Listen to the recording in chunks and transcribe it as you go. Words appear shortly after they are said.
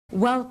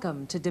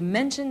Welcome to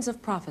Dimensions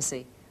of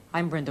Prophecy.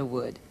 I'm Brenda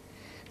Wood.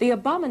 The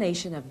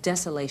abomination of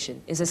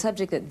desolation is a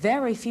subject that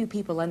very few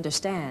people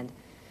understand.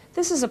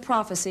 This is a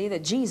prophecy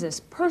that Jesus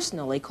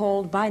personally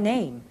called by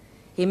name.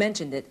 He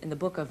mentioned it in the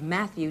book of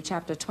Matthew,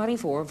 chapter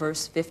 24,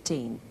 verse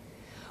 15.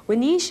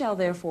 When ye shall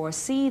therefore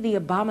see the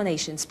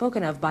abomination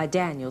spoken of by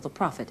Daniel the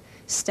prophet,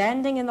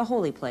 standing in the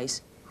holy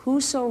place,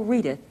 whoso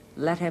readeth,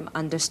 let him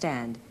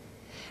understand.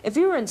 If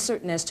you're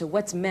uncertain as to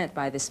what's meant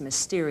by this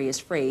mysterious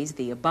phrase,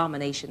 the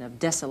abomination of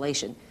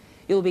desolation,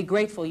 you'll be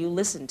grateful you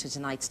listened to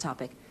tonight's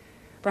topic.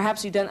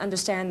 Perhaps you don't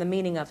understand the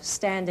meaning of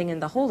standing in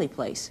the holy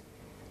place.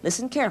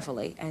 Listen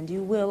carefully, and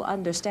you will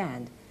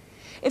understand.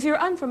 If you're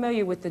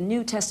unfamiliar with the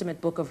New Testament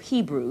book of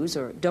Hebrews,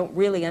 or don't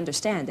really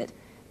understand it,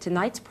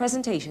 tonight's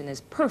presentation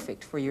is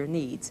perfect for your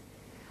needs.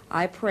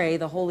 I pray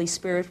the Holy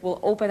Spirit will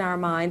open our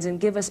minds and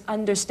give us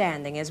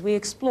understanding as we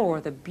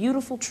explore the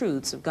beautiful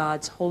truths of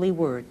God's holy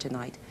word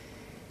tonight.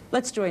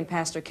 Let's join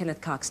Pastor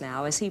Kenneth Cox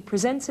now as he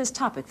presents his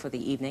topic for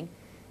the evening,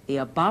 the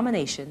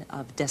abomination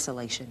of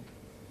desolation.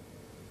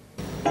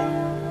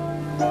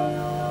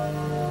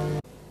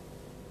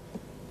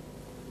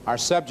 Our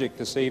subject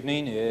this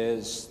evening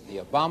is the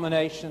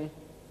abomination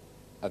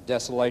of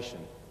desolation.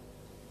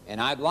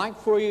 And I'd like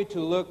for you to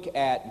look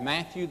at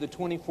Matthew, the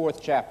 24th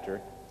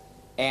chapter,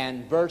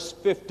 and verse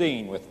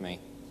 15 with me,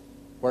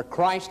 where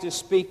Christ is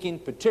speaking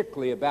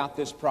particularly about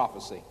this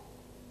prophecy.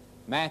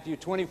 Matthew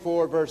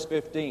 24, verse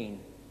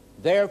 15.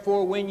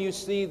 Therefore, when you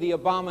see the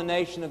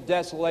abomination of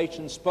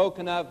desolation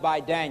spoken of by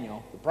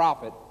Daniel, the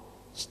prophet,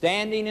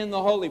 standing in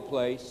the holy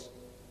place,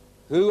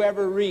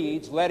 whoever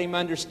reads, let him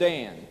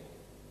understand.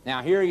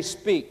 Now here he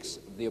speaks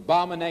of the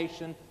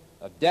abomination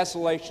of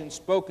desolation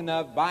spoken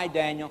of by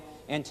Daniel,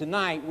 and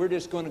tonight we're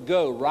just going to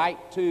go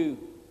right to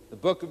the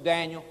book of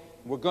Daniel.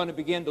 We're going to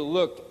begin to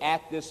look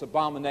at this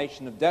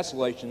abomination of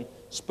desolation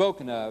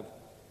spoken of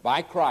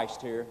by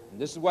Christ here.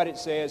 And this is what it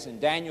says in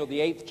Daniel, the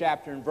 8th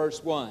chapter, and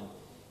verse 1.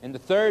 In the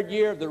 3rd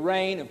year of the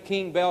reign of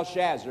King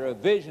Belshazzar, a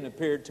vision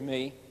appeared to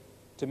me,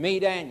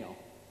 Daniel,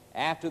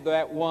 after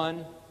that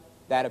one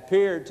that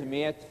appeared to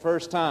me at the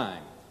first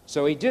time.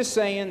 So he's just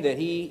saying that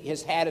he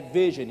has had a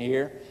vision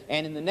here,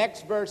 and in the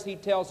next verse he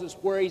tells us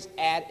where he's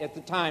at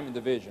the time of the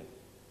vision.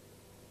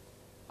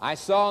 I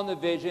saw in the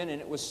vision,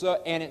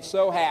 and it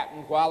so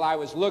happened while I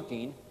was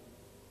looking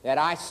that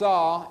I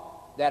saw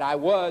that I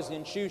was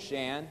in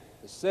Shushan,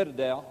 the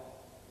citadel,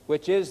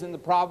 which is in the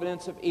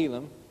province of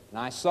Elam. And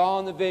I saw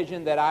in the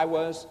vision that I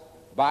was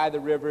by the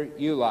river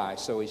Ulai.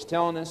 So he's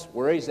telling us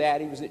where he's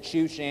at. He was at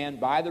Shushan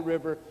by the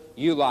river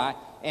Ulai.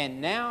 And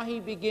now he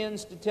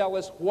begins to tell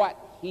us what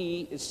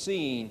he is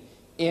seeing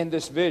in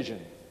this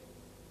vision.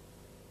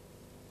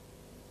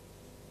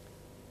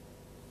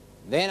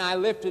 Then I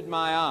lifted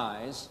my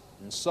eyes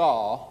and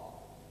saw,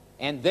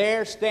 and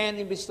there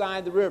standing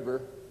beside the river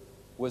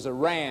was a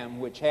ram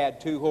which had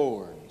 2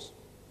 horns.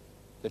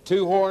 The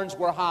 2 horns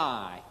were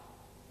high,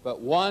 but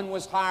one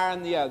was higher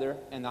than the other,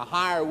 and the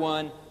higher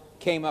one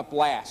came up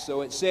last.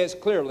 So it says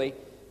clearly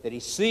that he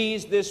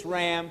sees this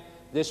ram.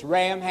 This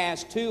ram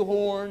has 2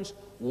 horns.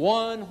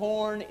 One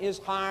horn is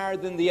higher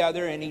than the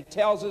other, and he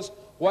tells us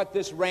what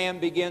this ram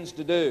begins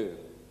to do.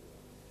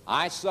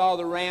 I saw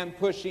the ram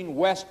pushing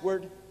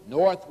westward,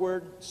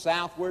 northward,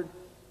 southward,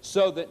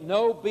 so that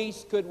no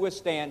beast could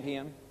withstand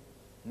him,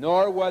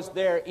 nor was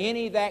there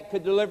any that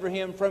could deliver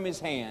him from his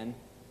hand,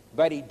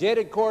 but he did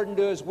according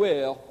to his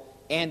will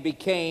and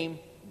became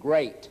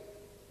great.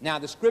 Now,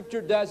 the Scripture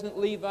doesn't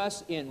leave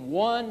us in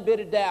one bit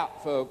of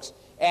doubt, folks,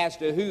 as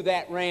to who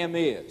that ram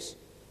is.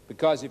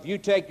 Because if you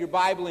take your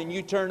Bible and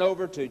you turn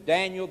over to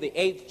Daniel, the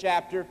 8th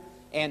chapter,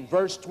 and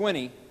verse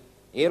 20,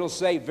 it'll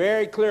say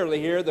very clearly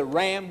here, the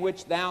ram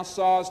which thou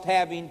sawest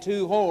having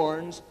 2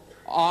 horns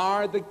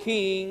are the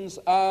kings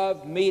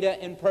of Media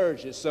and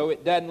Persia. So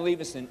it doesn't leave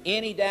us in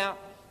any doubt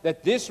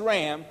that this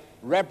ram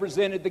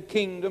represented the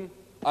kingdom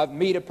of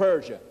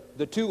Media-Persia.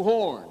 The 2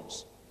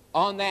 horns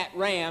on that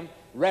ram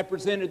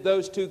represented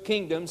those 2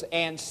 kingdoms,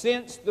 and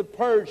since the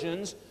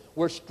Persians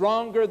were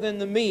stronger than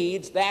the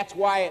Medes, that's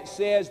why it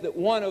says that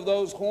one of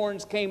those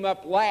horns came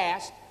up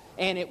last,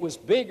 and it was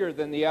bigger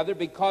than the other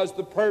because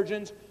the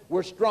Persians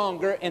were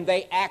stronger and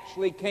they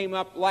actually came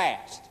up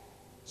last.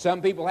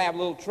 Some people have a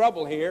little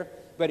trouble here,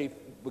 but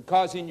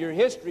because in your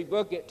history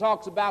book it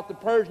talks about the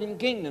Persian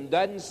kingdom,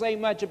 doesn't say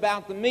much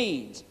about the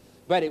Medes,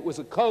 but it was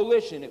a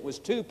coalition. It was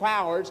 2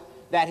 powers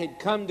that had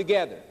come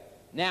together.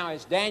 Now,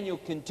 as Daniel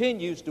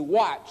continues to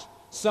watch,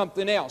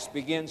 something else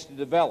begins to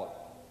develop.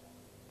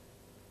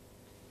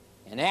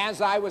 And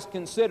as I was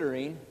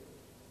considering,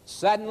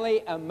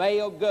 suddenly a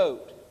male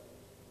goat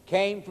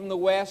came from the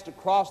west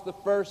across the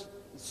first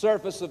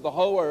surface of the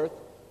whole earth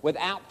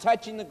without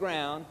touching the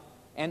ground,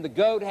 and the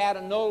goat had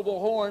a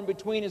notable horn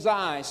between his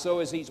eyes. So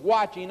as he's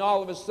watching,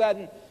 all of a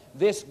sudden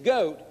this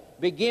goat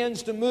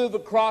begins to move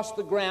across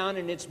the ground,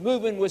 and it's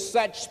moving with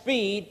such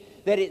speed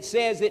that it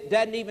says it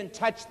doesn't even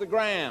touch the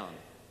ground.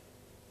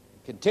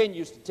 It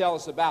continues to tell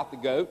us about the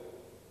goat.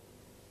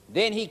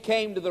 Then he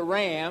came to the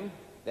ram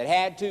that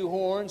had 2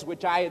 horns,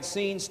 which I had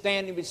seen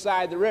standing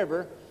beside the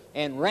river,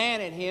 and ran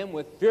at him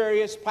with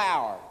furious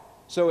power.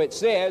 So it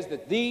says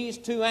that these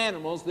two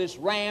animals, this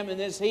ram and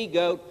this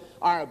he-goat,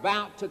 are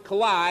about to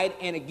collide.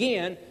 And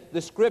again,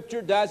 the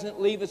Scripture doesn't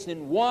leave us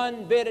in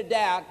one bit of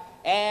doubt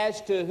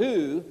as to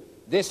who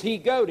this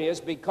he-goat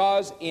is,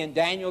 because in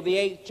Daniel the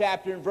 8th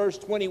chapter and verse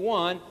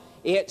 21,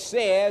 it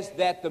says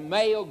that the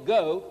male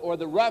goat, or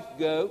the rough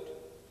goat,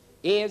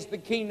 is the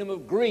kingdom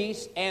of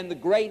Greece, and the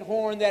great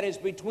horn that is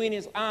between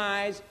his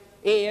eyes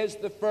is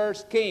the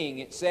first king.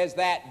 It says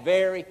that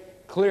very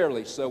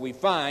clearly. So we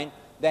find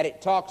that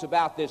it talks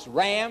about this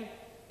ram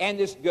and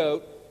this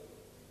goat,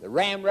 the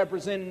ram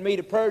representing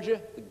Medo-Persia,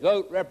 the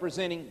goat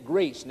representing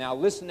Greece. Now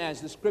listen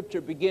as the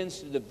Scripture begins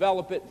to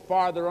develop it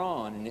farther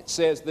on, and it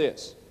says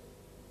this: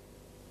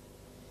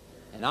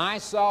 "And I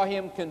saw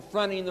him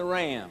confronting the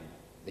ram,"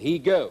 the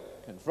he-goat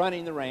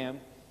confronting the ram.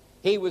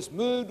 "He was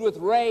moved with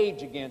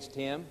rage against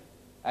him,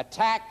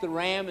 attacked the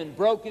ram and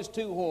broke his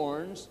two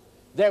horns.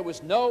 There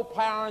was no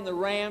power in the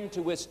ram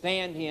to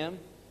withstand him,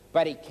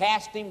 but he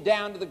cast him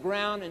down to the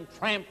ground and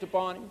tramped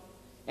upon him.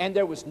 And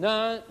there was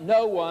no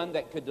one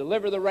that could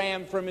deliver the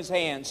ram from his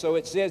hand." So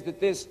it says that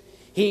this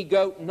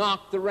he-goat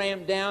knocked the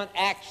ram down,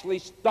 actually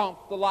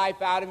stomped the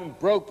life out of him, and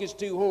broke his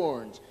two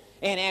horns.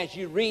 And as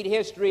you read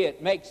history,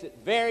 it makes it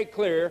very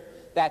clear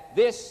that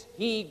this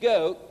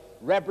he-goat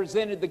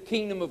represented the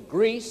kingdom of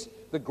Greece.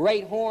 The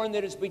great horn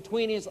that is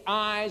between his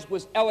eyes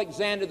was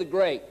Alexander the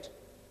Great.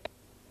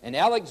 And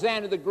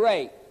Alexander the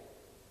Great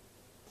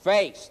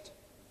faced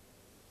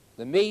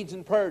the Medes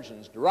and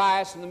Persians,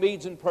 Darius and the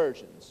Medes and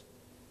Persians.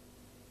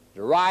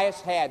 Darius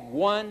had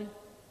 1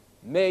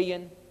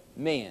 million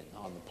men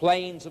on the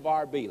plains of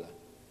Arbela.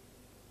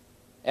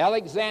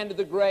 Alexander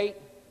the Great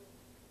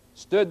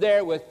stood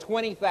there with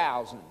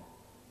 20,000,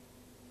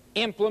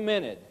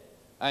 implemented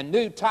a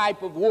new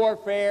type of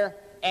warfare,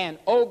 and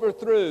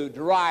overthrew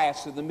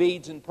Darius of the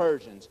Medes and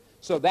Persians.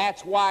 So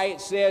that's why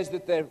it says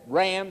that the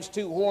ram's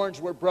two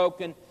horns were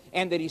broken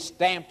and that he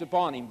stamped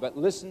upon him. But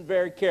listen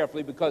very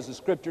carefully, because the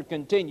Scripture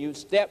continues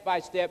step by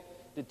step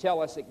to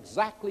tell us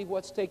exactly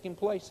what's taking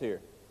place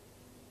here.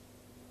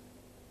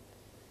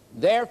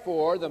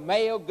 "Therefore the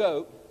male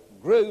goat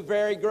grew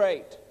very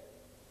great.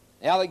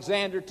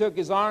 Alexander took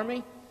his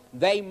army.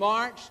 They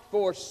marched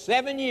for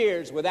 7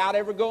 years without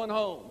ever going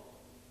home.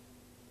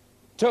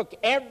 Took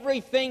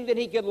everything that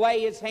he could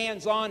lay his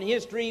hands on.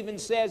 History even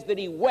says that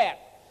he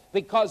wept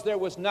because there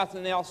was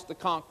nothing else to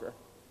conquer.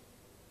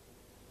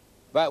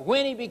 But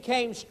when he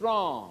became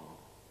strong,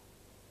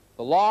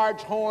 the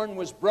large horn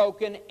was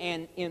broken,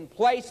 and in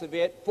place of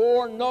it,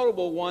 4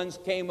 notable ones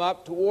came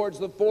up towards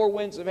the 4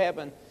 winds of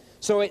heaven."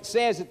 So it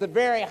says at the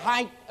very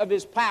height of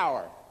his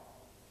power,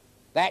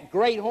 that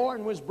great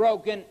horn was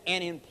broken,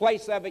 and in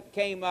place of it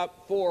came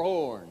up 4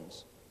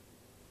 horns.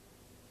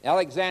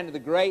 Alexander the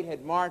Great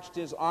had marched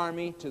his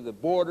army to the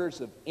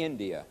borders of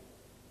India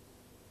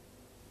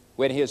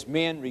when his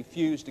men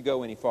refused to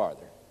go any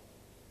farther.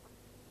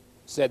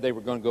 Said they were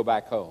going to go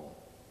back home.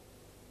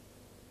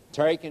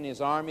 Taking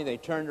his army, they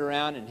turned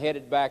around and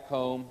headed back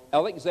home.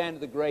 Alexander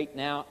the Great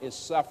now is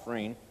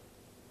suffering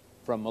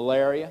from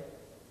malaria.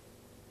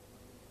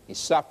 He's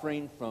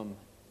suffering from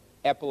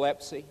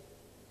epilepsy.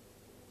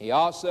 He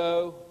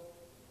also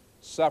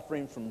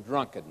suffering from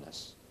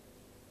drunkenness.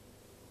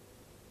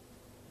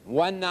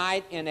 One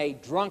night in a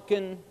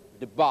drunken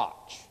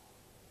debauch,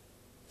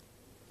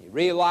 he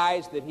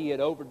realized that he had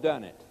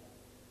overdone it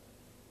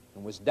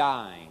and was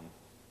dying.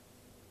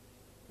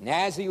 And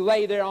as he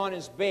lay there on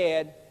his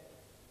bed,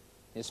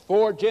 his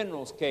 4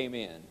 generals came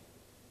in,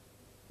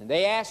 and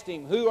they asked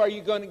him, "Who are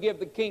you going to give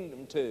the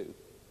kingdom to?"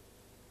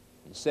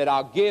 He said,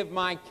 "I'll give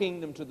my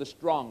kingdom to the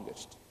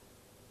strongest."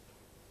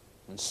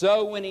 And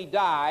so when he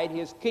died,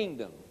 his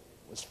kingdom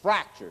was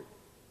fractured,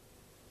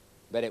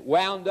 but it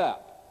wound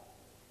up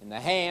in the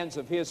hands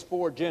of his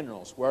 4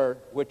 generals,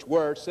 which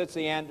were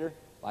Sisander,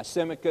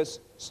 Lysimachus,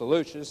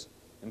 Seleucus,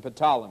 and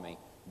Ptolemy.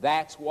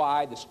 That's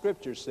why the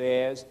Scripture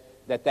says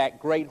that that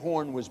great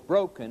horn was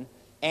broken,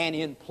 and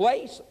in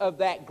place of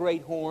that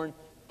great horn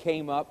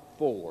came up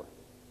 4,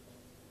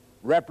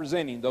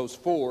 representing those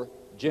 4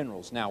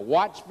 generals. Now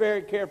watch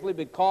very carefully,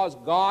 because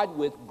God,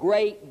 with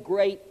great,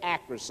 great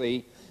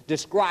accuracy,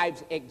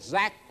 describes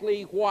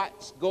exactly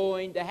what's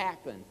going to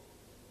happen.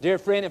 Dear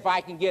friend, if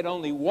I can get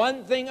only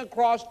one thing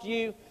across to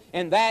you,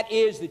 and that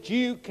is that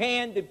you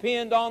can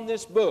depend on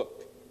this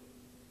book.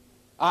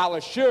 I'll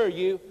assure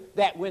you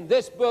that when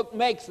this book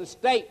makes a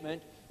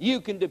statement,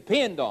 you can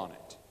depend on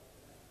it.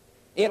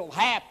 It'll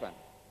happen.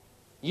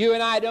 You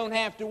and I don't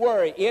have to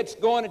worry. It's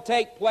going to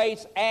take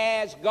place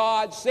as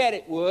God said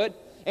it would,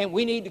 and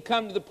we need to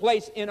come to the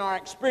place in our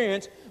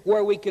experience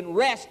where we can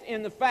rest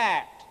in the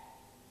fact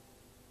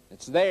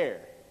it's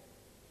there.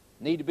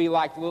 Need to be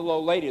like the little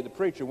old lady the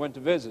preacher went to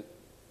visit.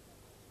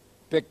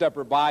 Picked up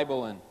her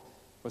Bible and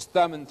was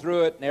thumbing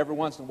through it, and every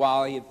once in a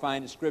while he'd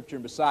find a scripture,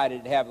 and beside it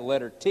it'd have the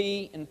letter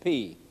T and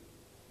P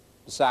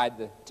beside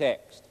the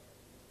text.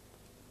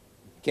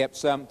 Kept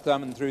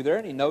thumbing through there,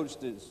 and he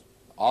noticed it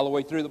all the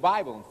way through the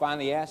Bible, and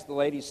finally he asked the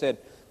lady, he said,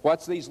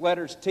 "What's these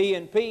letters T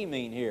and P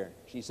mean here?"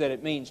 She said,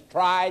 "It means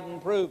tried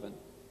and proven."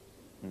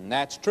 And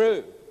that's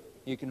true.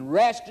 You can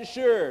rest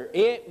assured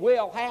it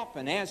will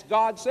happen as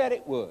God said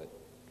it would.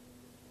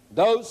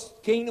 Those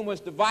kingdom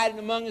was divided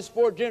among his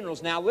 4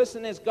 generals. Now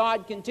listen, as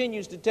God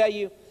continues to tell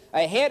you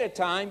ahead of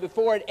time,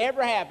 before it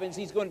ever happens,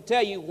 he's going to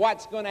tell you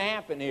what's going to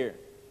happen here.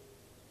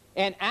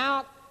 And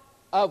out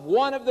of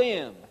one of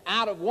them,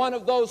 out of one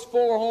of those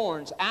 4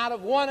 horns, out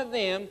of one of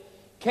them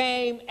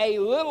came a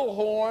little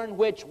horn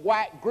which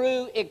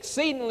grew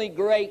exceedingly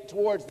great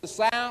towards the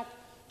south,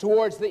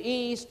 towards the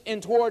east,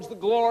 and towards the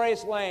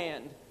glorious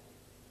land.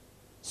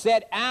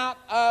 Said, out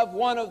of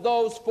one of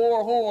those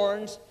 4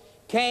 horns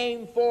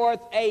came forth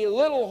a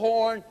little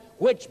horn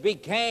which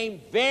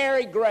became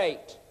very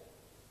great.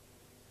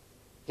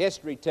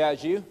 History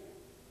tells you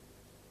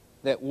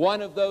that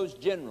one of those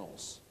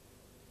generals,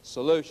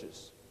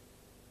 Seleucus,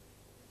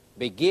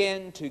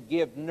 began to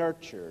give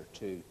nurture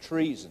to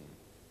treason,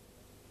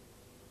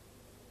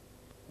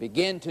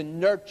 began to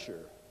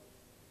nurture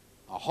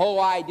a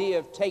whole idea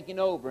of taking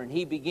over, and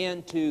he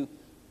began to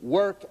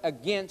work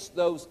against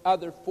those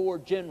other 4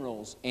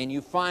 generals, and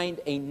you find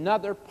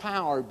another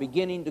power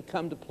beginning to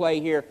come to play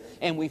here,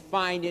 and we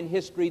find in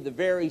history the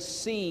very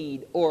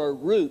seed or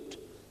root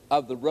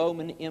of the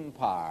Roman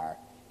Empire.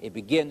 It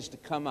begins to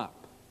come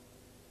up,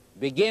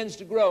 begins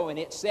to grow, and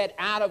it said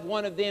out of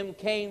one of them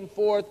came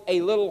forth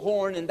a little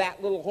horn, and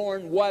that little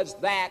horn was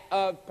that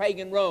of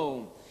pagan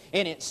Rome.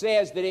 And it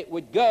says that it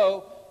would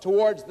go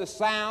towards the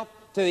south,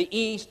 to the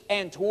east,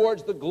 and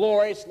towards the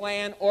glorious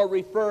land, or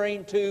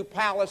referring to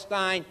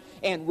Palestine,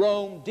 and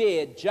Rome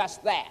did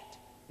just that.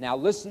 Now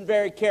listen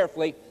very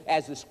carefully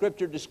as the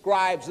scripture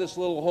describes this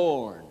little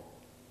horn.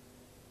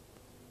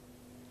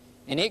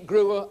 And it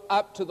grew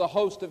up to the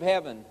host of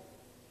heaven,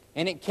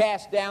 and it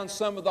cast down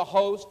some of the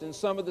host and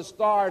some of the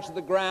stars of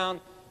the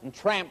ground and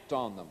tramped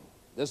on them.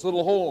 This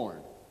little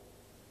horn.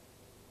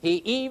 He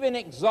even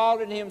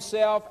exalted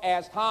himself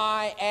as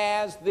high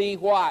as the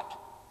what?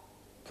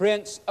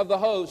 Prince of the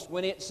host.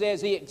 When it says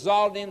he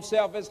exalted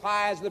himself as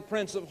high as the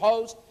Prince of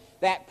hosts,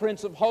 that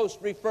Prince of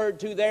hosts referred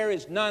to there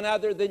is none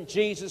other than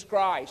Jesus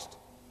Christ.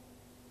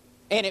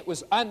 And it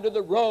was under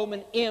the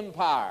Roman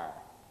Empire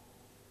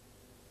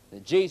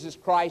that Jesus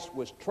Christ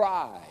was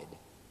tried,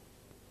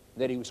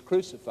 that he was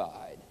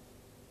crucified.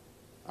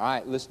 All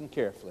right, listen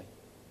carefully.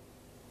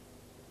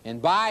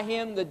 And by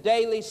him the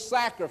daily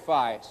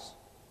sacrifice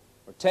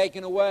were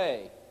taken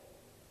away.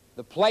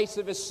 The place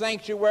of his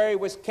sanctuary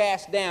was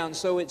cast down.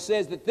 So it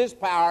says that this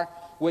power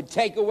would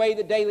take away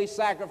the daily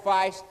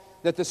sacrifice,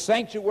 that the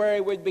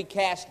sanctuary would be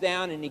cast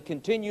down. And he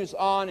continues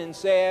on and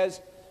says,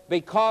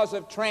 because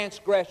of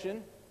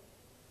transgression,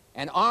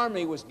 an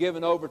army was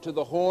given over to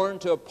the horn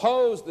to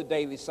oppose the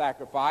daily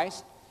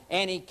sacrifice,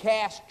 and he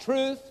cast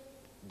truth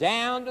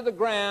down to the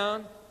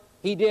ground.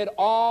 He did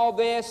all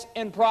this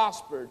and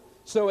prospered.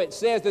 So it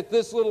says that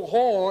this little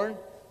horn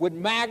would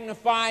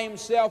magnify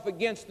himself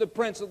against the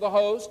prince of the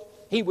host.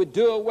 He would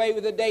do away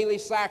with the daily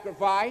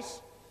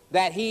sacrifice,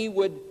 that he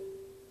would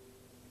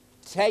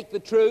take the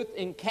truth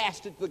and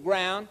cast it to the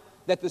ground,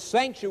 that the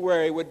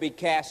sanctuary would be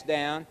cast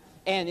down.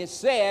 And it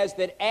says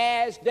that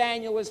as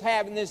Daniel is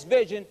having this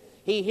vision,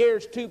 he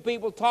hears 2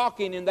 people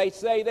talking, and they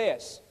say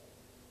this.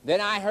 Then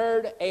I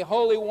heard a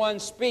holy one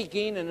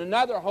speaking, and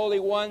another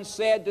holy one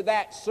said to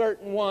that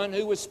certain one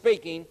who was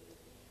speaking,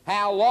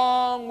 how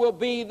long will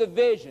be the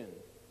vision?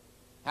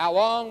 How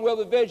long will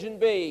the vision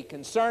be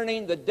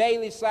concerning the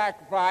daily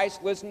sacrifice,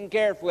 listen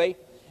carefully,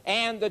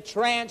 and the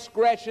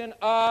transgression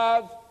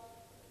of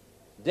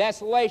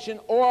desolation,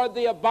 or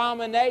the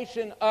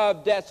abomination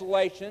of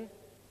desolation,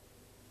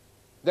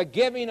 the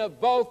giving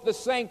of both the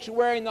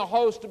sanctuary and the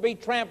host to be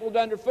trampled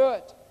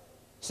underfoot?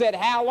 Said,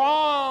 how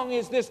long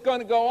is this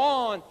going to go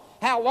on?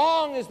 How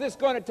long is this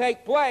going to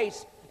take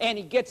place? And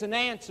he gets an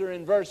answer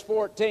in verse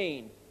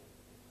 14.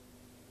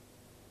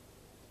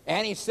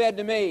 And he said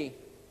to me,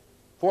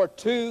 for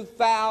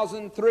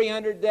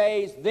 2,300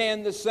 days,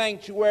 then the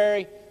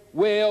sanctuary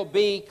will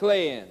be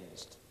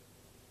cleansed.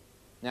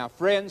 Now,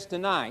 friends,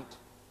 tonight,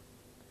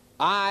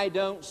 I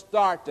don't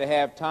start to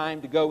have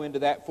time to go into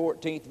that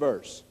 14th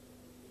verse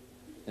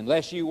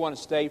unless you want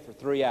to stay for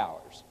 3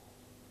 hours.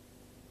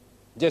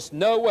 Just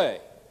no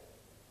way.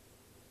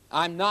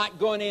 I'm not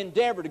going to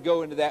endeavor to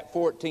go into that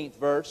 14th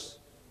verse.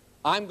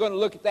 I'm going to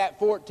look at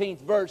that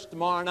 14th verse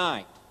tomorrow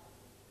night.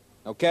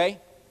 Okay?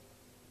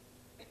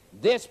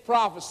 This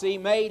prophecy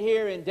made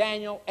here in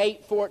Daniel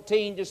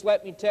 8:14, just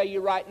let me tell you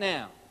right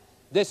now,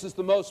 this is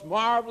the most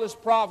marvelous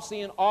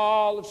prophecy in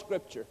all of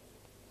Scripture.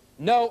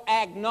 No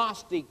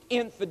agnostic,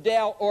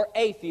 infidel, or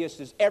atheist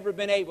has ever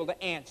been able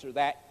to answer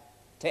that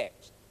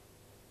text.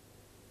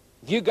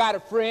 If you got a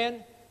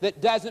friend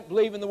that doesn't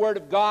believe in the Word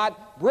of God,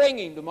 bring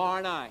him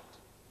tomorrow night.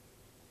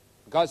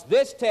 Because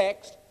this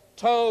text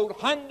told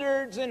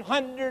hundreds and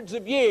hundreds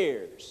of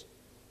years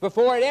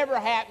before it ever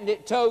happened.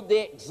 It told the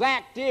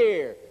exact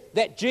year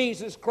that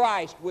Jesus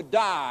Christ would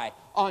die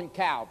on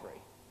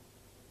Calvary.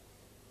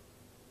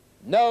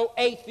 No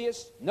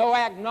atheist, no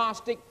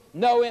agnostic,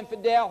 no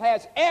infidel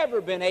has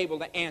ever been able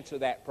to answer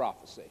that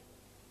prophecy.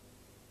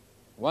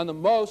 One of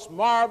the most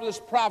marvelous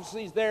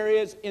prophecies there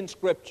is in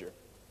Scripture.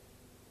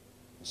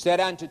 It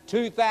said unto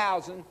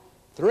 2,000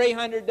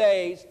 300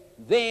 days,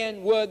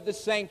 then would the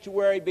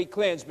sanctuary be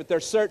cleansed. But there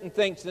are certain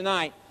things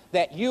tonight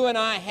that you and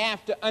I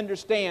have to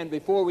understand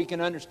before we can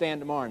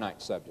understand tomorrow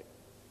night's subject.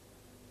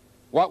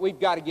 What we've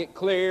got to get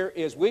clear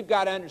is we've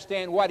got to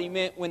understand what he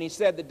meant when he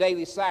said the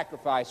daily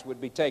sacrifice would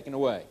be taken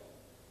away.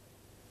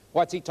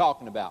 What's he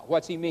talking about?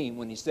 What's he mean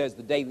when he says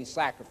the daily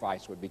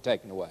sacrifice would be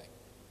taken away?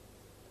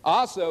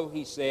 Also,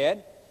 he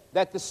said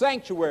that the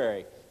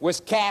sanctuary was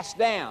cast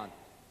down.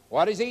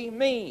 What does he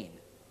mean?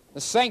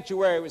 The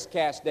sanctuary was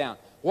cast down.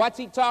 What's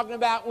he talking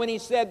about when he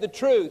said the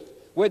truth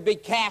would be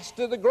cast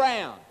to the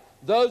ground?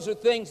 Those are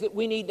things that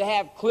we need to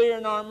have clear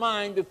in our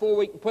mind before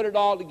we can put it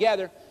all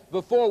together,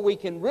 before we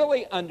can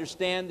really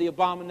understand the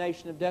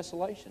abomination of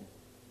desolation.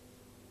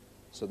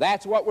 So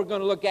that's what we're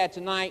going to look at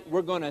tonight.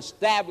 We're going to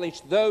establish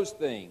those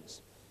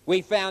things.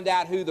 We found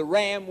out who the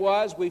ram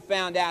was. We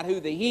found out who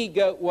the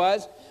he-goat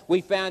was.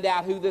 We found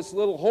out who this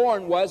little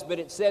horn was, but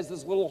it says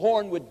this little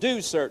horn would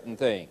do certain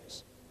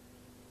things.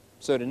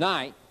 So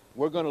tonight,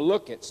 we're going to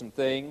look at some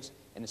things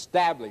and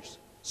establish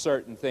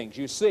certain things.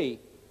 You see,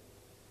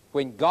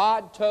 when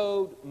God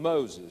told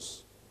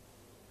Moses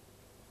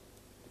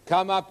to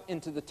come up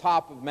into the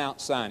top of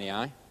Mount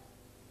Sinai,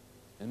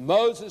 and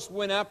Moses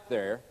went up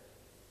there,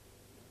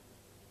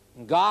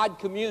 and God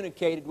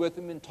communicated with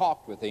him and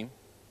talked with him,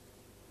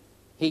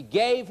 he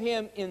gave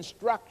him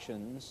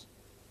instructions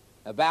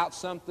about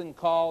something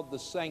called the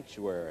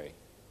sanctuary.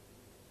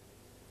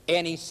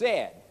 And he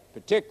said,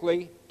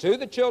 particularly to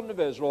the children of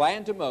Israel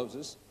and to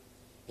Moses,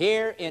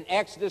 here in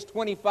Exodus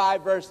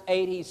 25, verse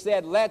 8, he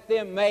said, "Let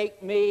them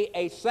make me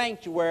a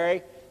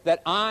sanctuary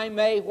that I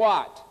may"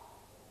 what?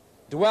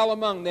 "Dwell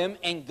among them."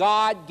 And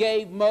God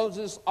gave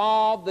Moses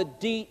all the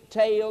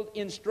detailed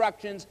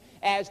instructions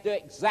as to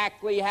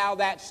exactly how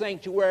that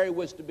sanctuary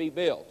was to be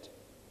built.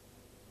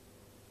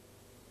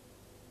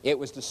 It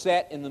was to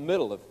set in the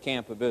middle of the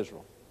camp of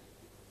Israel.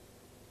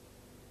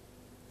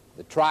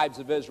 The tribes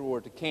of Israel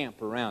were to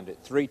camp around it,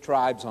 3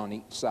 tribes on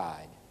each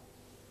side.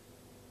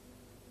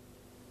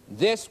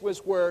 This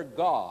was where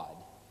God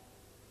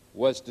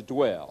was to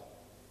dwell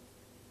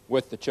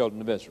with the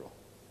children of Israel.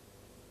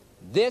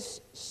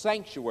 This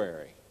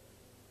sanctuary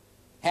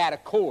had a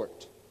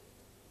court.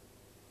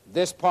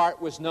 This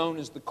part was known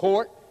as the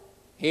court.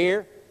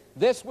 Here,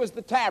 this was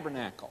the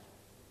tabernacle.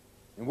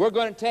 And we're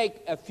going to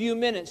take a few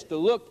minutes to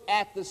look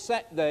at the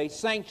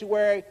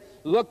sanctuary,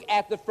 look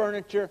at the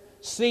furniture,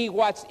 see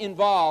what's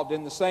involved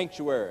in the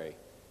sanctuary.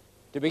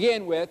 To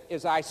begin with,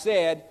 as I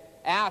said,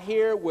 out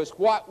here was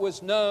what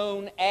was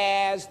known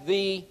as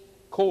the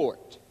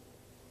court.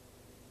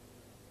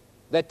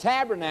 The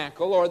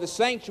tabernacle, or the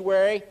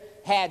sanctuary,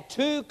 had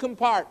 2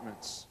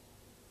 compartments.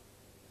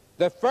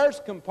 The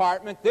first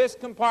compartment, this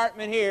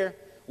compartment here,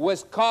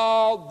 was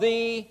called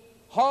the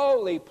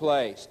holy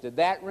place. Did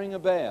that ring a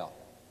bell?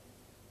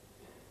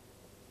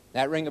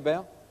 That ring a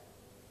bell?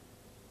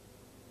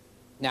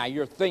 Now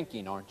you're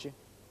thinking, aren't you?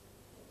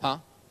 Huh?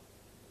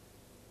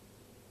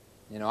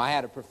 You know, I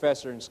had a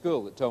professor in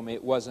school that told me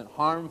it wasn't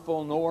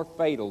harmful nor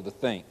fatal to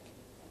think.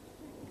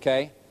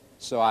 Okay?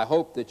 So I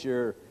hope that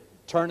you're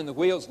turning the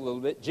wheels a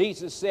little bit.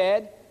 Jesus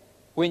said,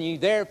 "When ye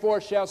therefore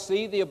shall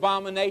see the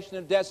abomination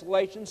of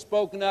desolation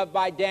spoken of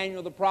by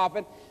Daniel the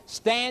prophet,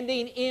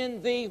 standing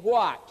in the"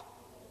 what?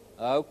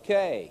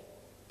 Okay.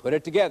 Put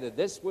it together.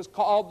 This was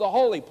called the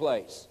holy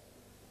place.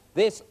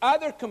 This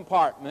other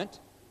compartment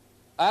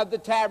of the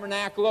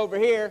tabernacle over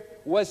here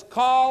was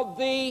called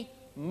the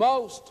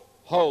most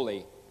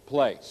holy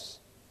place.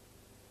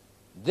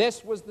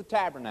 This was the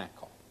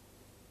tabernacle.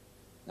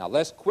 Now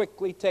let's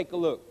quickly take a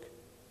look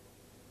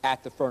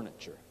at the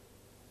furniture.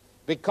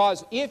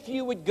 Because if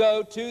you would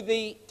go to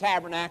the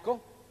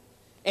tabernacle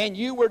and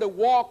you were to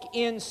walk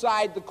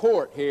inside the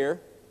court here,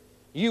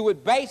 you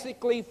would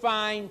basically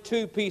find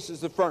 2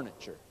 pieces of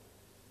furniture.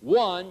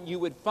 One, you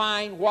would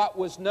find what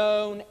was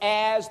known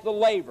as the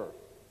laver.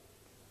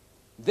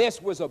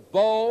 This was a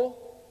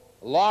bowl,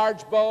 a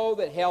large bowl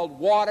that held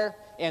water,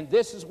 and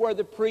this is where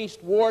the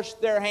priest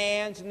washed their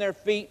hands and their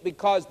feet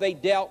because they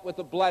dealt with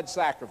a blood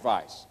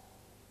sacrifice.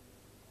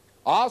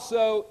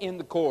 Also in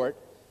the court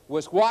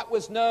was what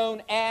was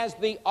known as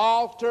the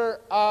altar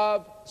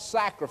of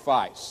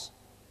sacrifice.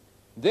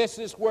 This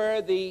is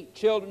where the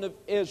children of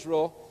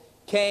Israel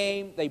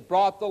came, they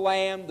brought the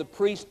lamb, the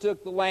priest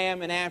took the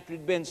lamb, and after it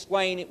had been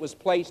slain, it was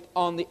placed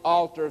on the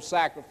altar of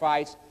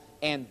sacrifice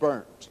and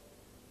burnt.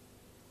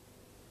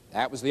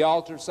 That was the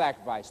altar of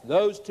sacrifice.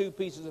 Those 2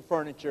 pieces of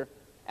furniture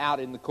out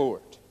in the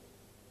court.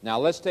 Now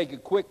let's take a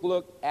quick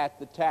look at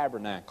the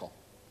tabernacle.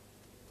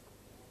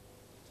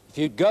 If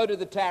you'd go to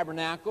the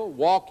tabernacle,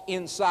 walk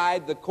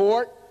inside the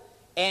court,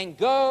 and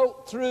go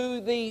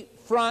through the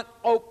front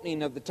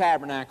opening of the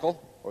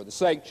tabernacle, or the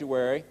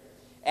sanctuary,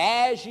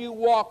 as you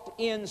walked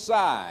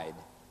inside,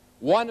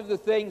 one of the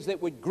things that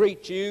would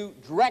greet you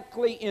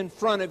directly in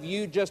front of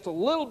you, just a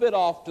little bit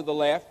off to the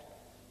left,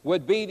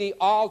 would be the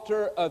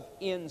altar of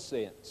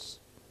incense.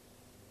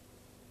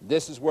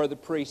 This is where the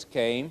priests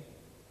came,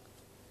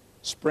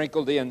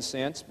 sprinkled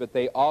incense, but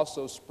they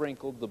also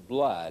sprinkled the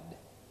blood.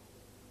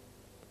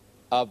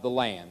 of the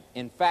Lamb.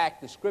 In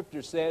fact, the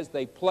Scripture says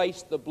they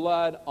placed the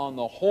blood on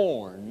the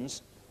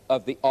horns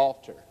of the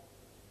altar.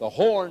 The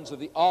horns of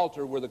the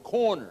altar were the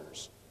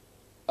corners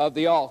of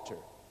the altar.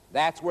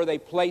 That's where they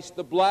placed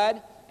the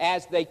blood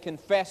as they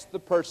confessed the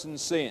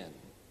person's sin.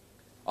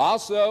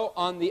 Also,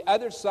 on the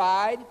other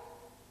side,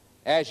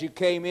 as you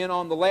came in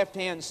on the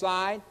left-hand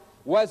side,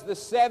 was the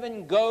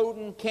 7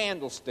 golden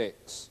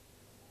candlesticks.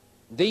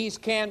 These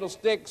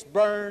candlesticks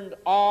burned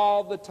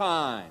all the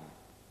time.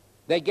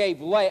 They gave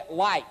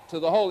light to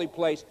the holy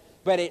place,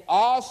 but it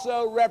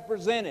also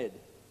represented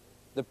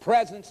the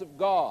presence of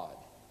God.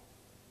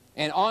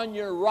 And on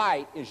your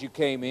right, as you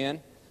came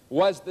in,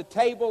 was the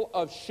table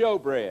of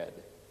showbread.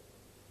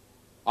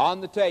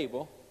 On the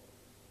table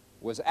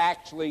was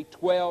actually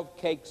 12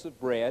 cakes of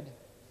bread,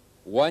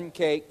 1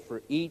 cake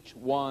for each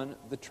one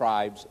of the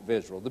tribes of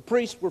Israel. The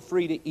priests were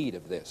free to eat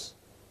of this.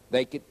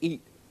 They could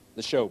eat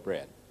the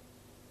showbread.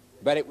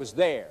 But it was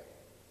there,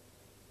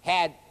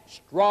 had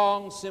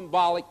strong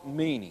symbolic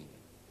meaning.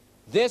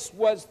 This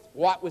was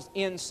what was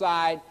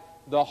inside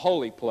the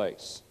holy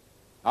place.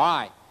 All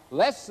right,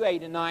 let's say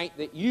tonight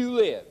that you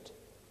lived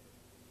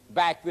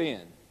back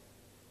then.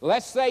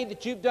 Let's say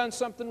that you've done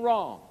something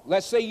wrong.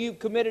 Let's say you've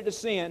committed a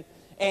sin,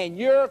 and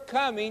you're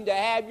coming to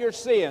have your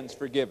sins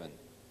forgiven.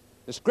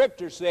 The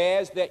Scripture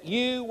says that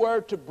you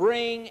were to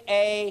bring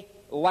a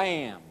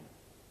lamb.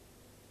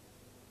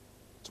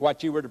 It's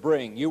what you were to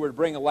bring. You were to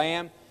bring a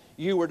lamb.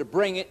 You were to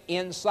bring it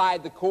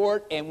inside the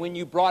court, and when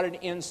you brought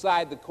it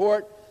inside the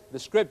court, the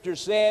Scripture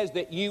says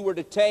that you were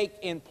to take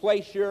and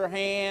place your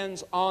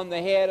hands on the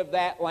head of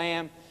that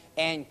lamb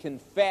and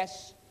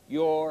confess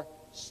your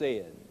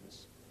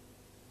sins.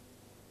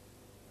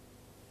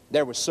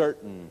 There were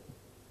certain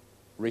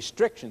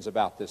restrictions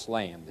about this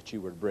lamb that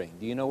you were to bring.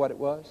 Do you know what it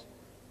was?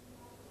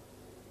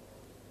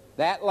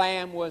 That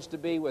lamb was to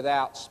be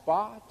without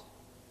spot,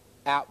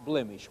 without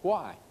blemish.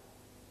 Why?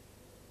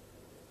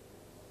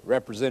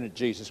 Represented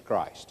Jesus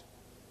Christ.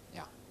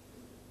 Yeah.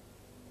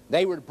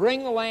 They were to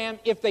bring the lamb.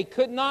 If they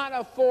could not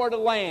afford a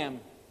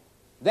lamb,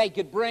 they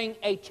could bring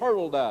a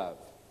turtle dove.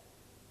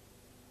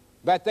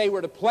 But they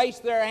were to place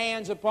their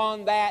hands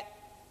upon that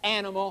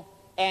animal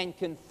and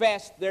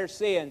confess their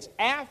sins.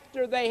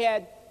 After they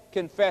had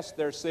confessed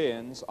their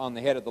sins on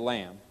the head of the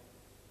lamb,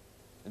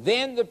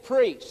 then the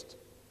priest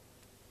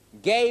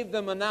gave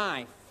them a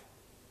knife,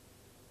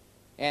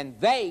 and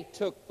they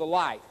took the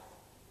life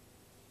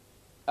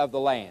of the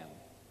lamb,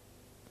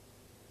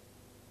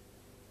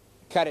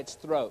 cut its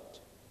throat.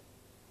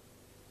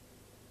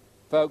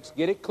 Folks,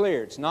 get it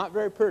clear. It's not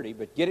very pretty,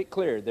 but get it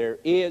clear. There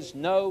is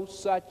no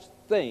such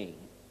thing.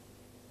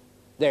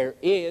 There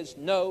is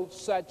no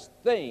such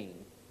thing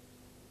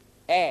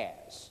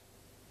as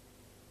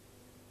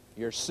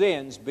your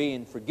sins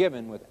being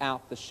forgiven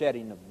without the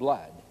shedding of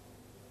blood.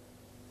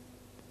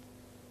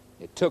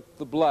 It took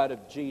the blood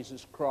of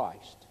Jesus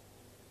Christ.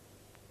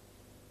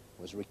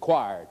 It was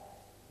required.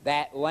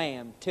 That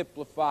lamb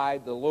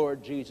typified the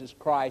Lord Jesus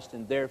Christ,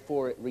 and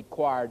therefore it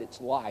required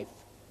its life,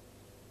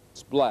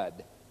 its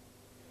blood.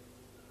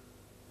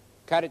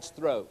 Cut its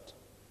throat.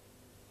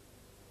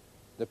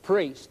 The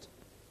priest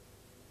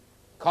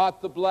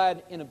caught the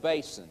blood in a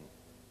basin.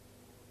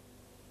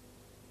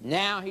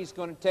 Now he's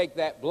going to take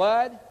that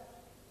blood,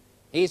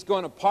 he's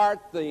going to part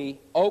the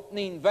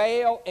opening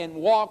veil and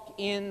walk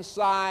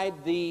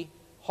inside the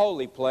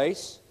holy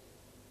place,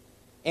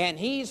 and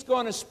he's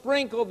going to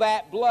sprinkle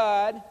that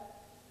blood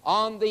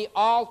on the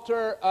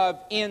altar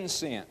of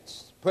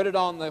incense. Put it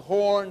on the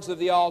horns of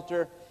the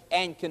altar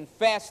and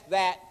confess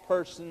that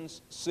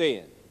person's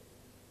sin.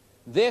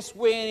 This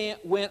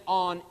went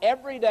on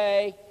every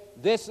day.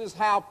 This is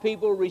how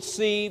people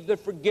receive the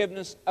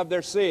forgiveness of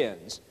their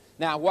sins.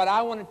 Now, what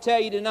I want to tell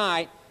you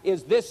tonight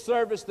is this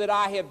service that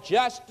I have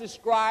just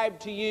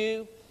described to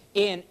you,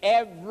 in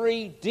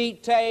every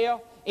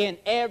detail, in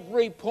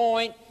every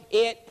point,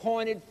 it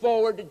pointed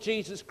forward to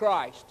Jesus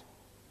Christ.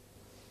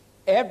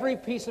 Every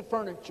piece of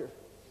furniture,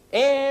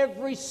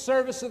 every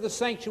service of the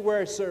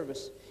sanctuary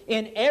service,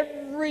 in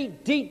every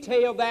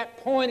detail that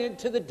pointed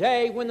to the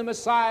day when the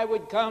Messiah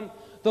would come,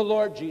 the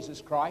Lord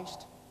Jesus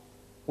Christ.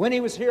 When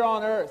he was here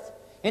on earth,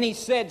 and he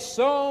said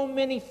so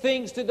many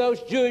things to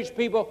those Jewish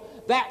people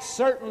that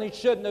certainly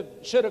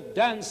should have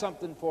done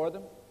something for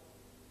them.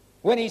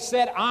 When he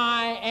said,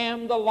 I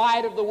am the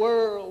light of the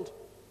world.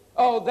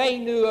 Oh, they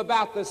knew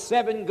about the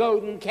 7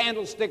 golden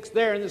candlesticks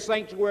there in the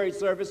sanctuary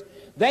service.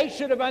 They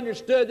should have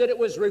understood that it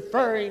was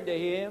referring to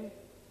him.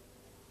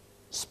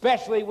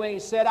 Especially when he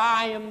said,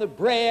 I am the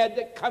bread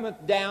that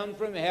cometh down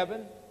from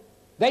heaven.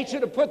 They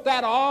should have put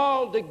that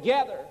all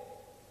together.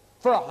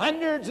 For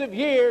hundreds of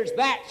years,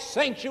 that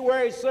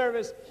sanctuary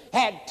service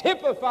had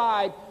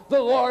typified the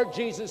Lord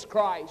Jesus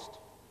Christ.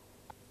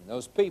 And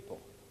those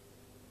people,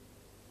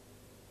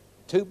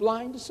 too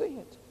blind to see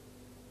it.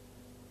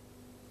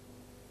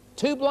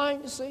 Too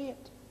blind to see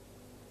it.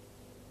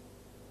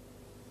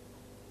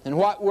 And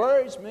what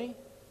worries me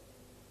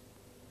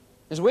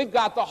is we've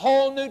got the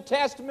whole New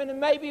Testament and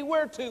maybe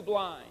we're too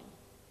blind.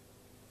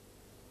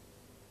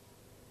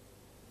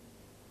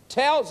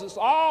 Tells us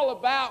all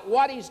about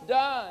what he's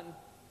done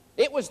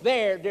It was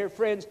there, dear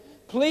friends.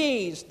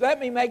 Please, let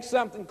me make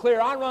something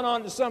clear. I run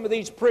on to some of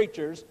these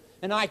preachers,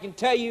 and I can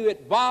tell you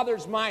it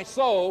bothers my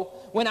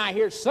soul when I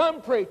hear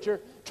some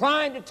preacher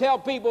trying to tell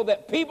people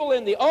that people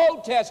in the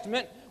Old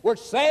Testament were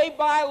saved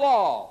by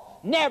law.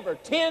 Never.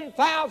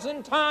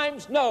 10,000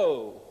 times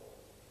no.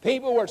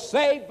 People were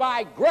saved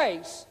by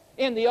grace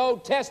in the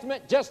Old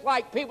Testament just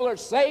like people are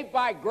saved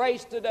by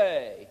grace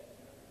today.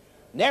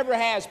 Never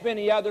has been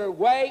any other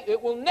way.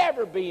 It will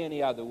never be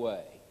any other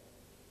way.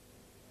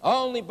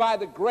 Only by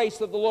the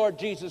grace of the Lord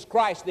Jesus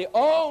Christ. The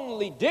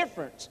only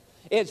difference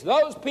is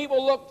those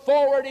people look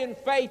forward in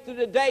faith to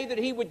the day that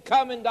He would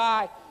come and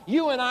die.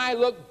 You and I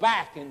look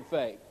back in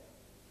faith.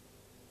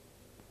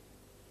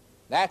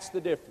 That's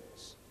the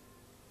difference.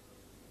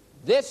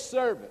 This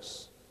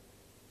service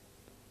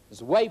is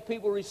the way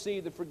people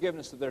receive the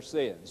forgiveness of their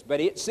sins. But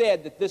it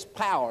said that this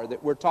power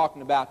that we're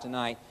talking about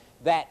tonight,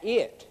 that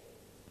it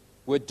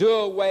would do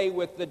away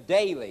with the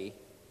daily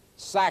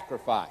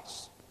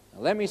sacrifice.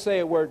 Now, let me say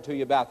a word to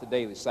you about the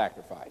daily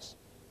sacrifice.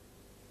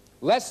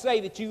 Let's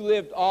say that you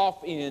lived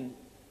off in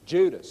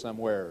Judah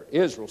somewhere, or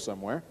Israel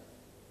somewhere.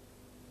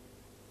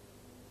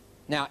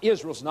 Now,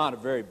 Israel's not a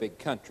very big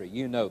country.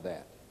 You know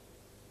that.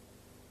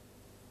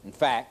 In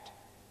fact,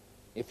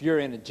 if you're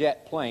in a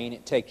jet plane,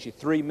 it takes you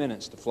 3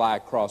 minutes to fly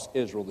across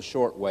Israel the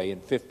short way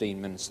and 15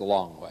 minutes the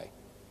long way.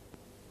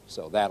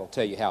 So that'll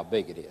tell you how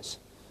big it is.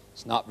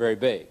 It's not very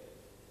big.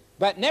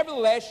 But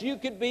nevertheless, you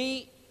could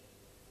be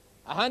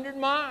 100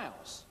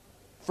 miles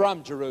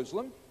from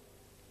Jerusalem,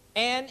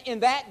 and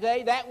in that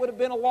day, that would have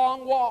been a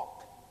long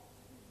walk.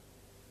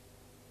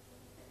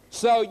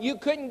 So you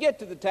couldn't get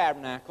to the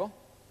tabernacle.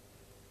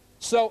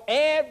 So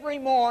every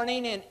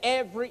morning and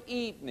every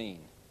evening,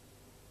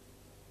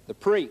 the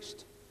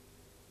priest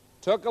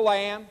took a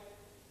lamb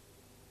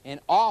and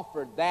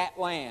offered that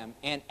lamb.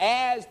 And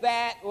as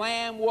that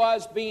lamb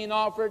was being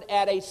offered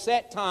at a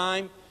set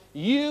time,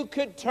 you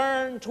could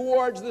turn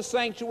towards the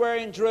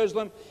sanctuary in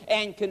Jerusalem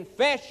and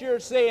confess your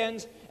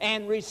sins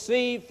and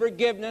receive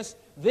forgiveness.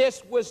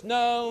 This was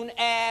known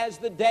as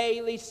the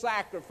daily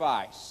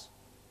sacrifice.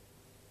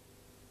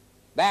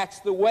 That's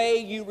the way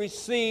you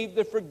receive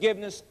the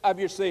forgiveness of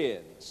your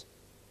sins.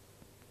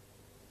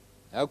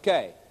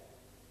 Okay,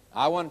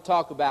 I want to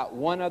talk about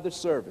one other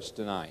service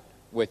tonight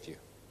with you.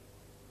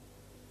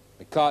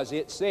 Because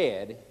it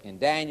said in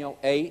Daniel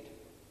 8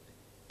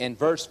 in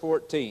verse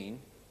 14,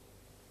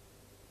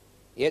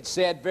 it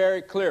said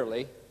very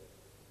clearly,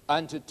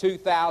 unto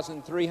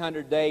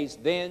 2,300 days,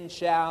 then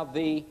shall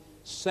the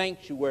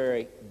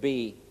sanctuary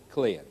be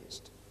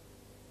cleansed.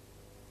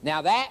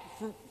 Now that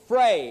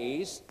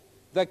phrase,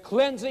 the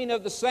cleansing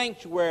of the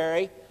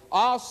sanctuary,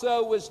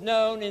 also was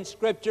known in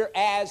Scripture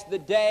as the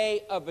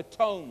Day of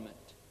Atonement.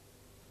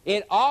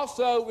 It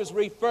also was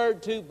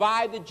referred to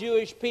by the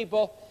Jewish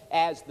people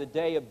as the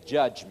Day of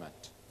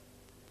Judgment.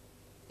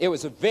 It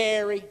was a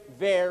very,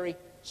 very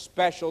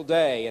special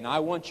day, and I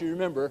want you to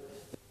remember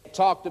it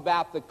talked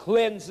about the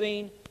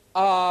cleansing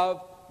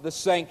of the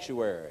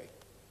sanctuary.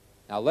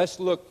 Now let's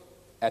look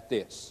at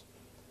this.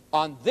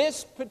 On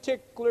this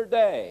particular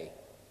day,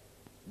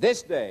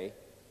 this day,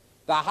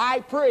 the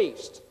high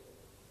priest,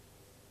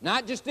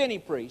 not just any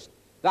priest,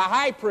 the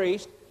high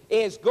priest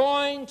is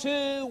going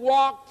to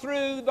walk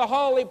through the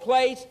holy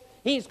place.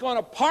 He's going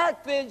to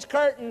part these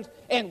curtains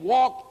and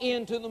walk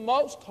into the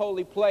most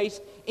holy place,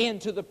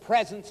 into the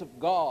presence of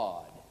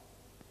God,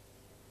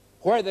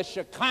 where the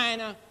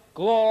Shekinah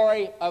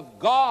glory of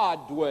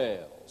God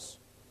dwells.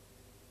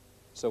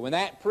 So when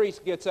that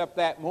priest gets up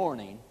that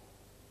morning,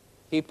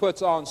 he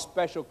puts on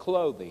special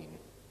clothing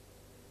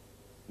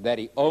that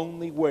he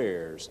only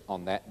wears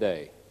on that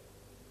day.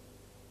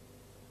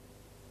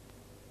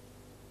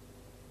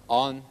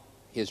 On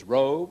his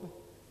robe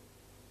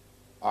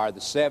are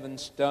the 7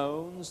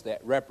 stones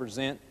that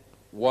represent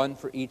one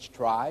for each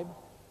tribe.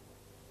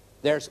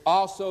 There's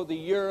also the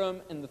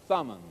Urim and the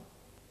Thummim.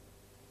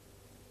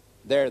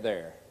 They're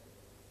there.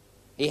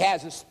 He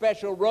has a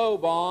special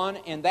robe on,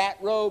 and that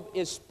robe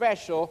is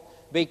special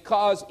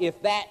because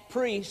if that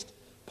priest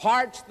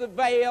parts the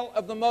veil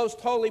of the most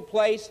holy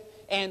place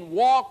and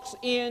walks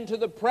into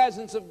the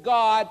presence of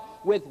God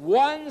with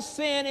one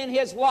sin in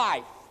his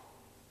life,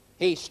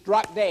 he's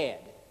struck dead.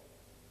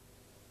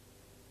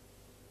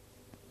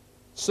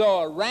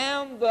 So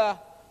around the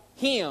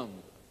hem,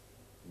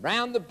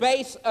 around the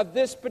base of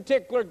this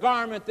particular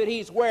garment that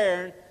he's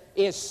wearing,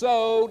 is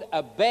sewed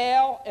a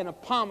bell and a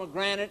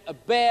pomegranate,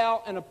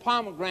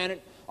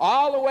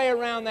 all the way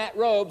around that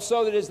robe,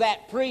 so that as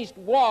that priest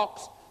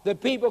walks, the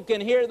people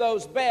can hear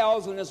those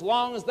bells, and as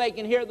long as they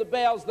can hear the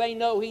bells, they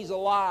know he's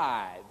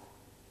alive.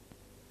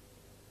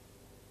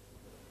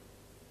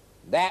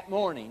 That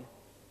morning,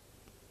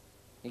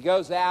 he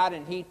goes out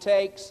and he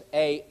takes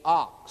an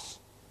ox,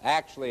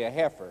 actually a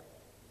heifer,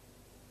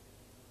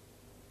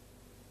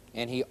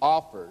 and he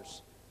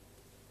offers,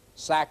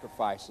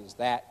 sacrifices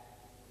that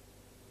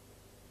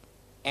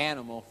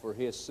animal for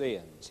his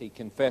sins. He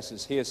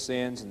confesses his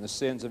sins and the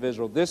sins of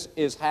Israel. This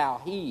is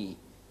how he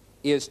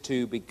is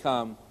to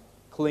become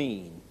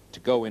clean, to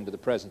go into the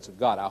presence of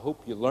God. I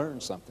hope you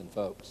learned something,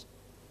 folks.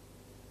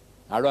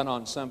 I run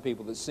on some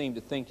people that seem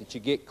to think that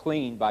you get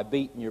clean by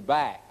beating your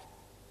back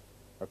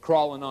or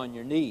crawling on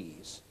your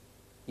knees.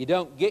 You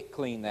don't get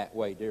clean that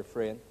way, dear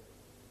friend.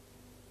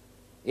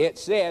 It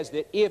says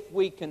that if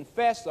we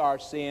confess our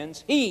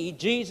sins, He,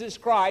 Jesus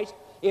Christ,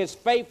 is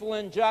faithful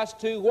and just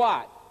to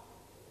what?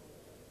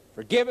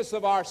 Forgive us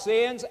of our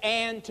sins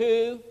and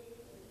to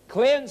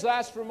cleanse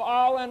us from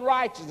all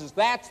unrighteousness.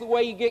 That's the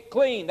way you get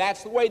clean.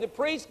 That's the way the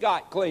priest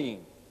got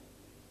clean.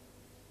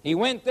 He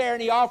went there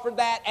and he offered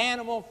that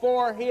animal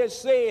for his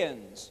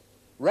sins,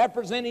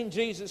 representing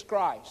Jesus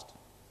Christ.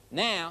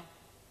 Now,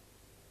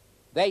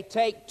 they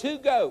take 2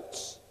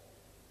 goats.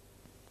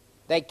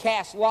 They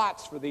cast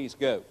lots for these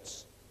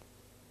goats.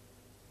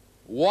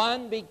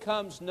 One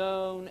becomes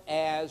known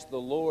as the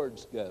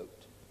Lord's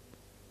goat.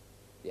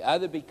 The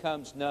other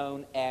becomes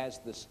known as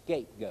the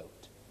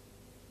scapegoat.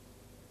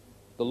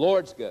 The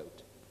Lord's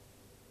goat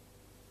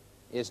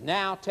is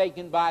now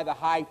taken by the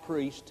high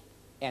priest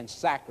and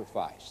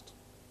sacrificed.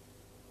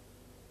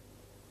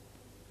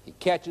 He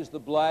catches the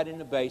blood in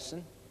the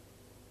basin.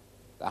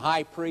 The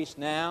high priest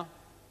now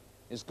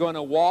is going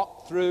to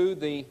walk through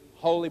the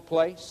holy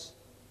place.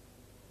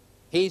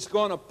 He's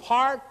going to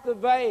part the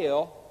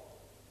veil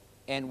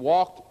and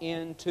walk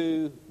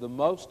into the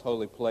most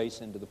holy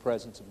place, into the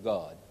presence of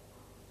God.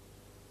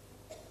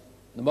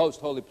 The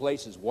most holy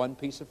place is one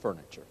piece of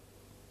furniture.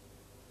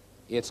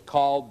 It's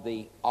called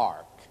the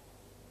ark.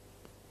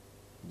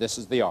 This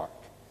is the ark.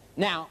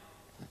 Now,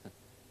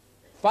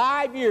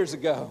 5 years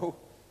ago,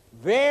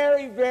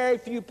 very, very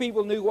few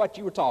people knew what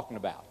you were talking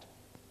about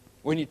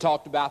when you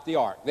talked about the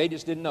ark. They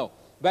just didn't know.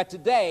 But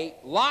today,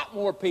 a lot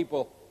more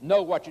people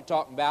know what you're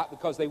talking about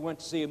because they went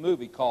to see a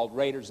movie called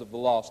Raiders of the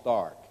Lost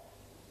Ark.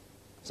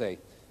 See?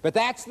 But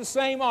that's the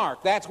same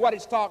ark. That's what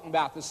it's talking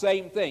about, the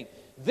same thing.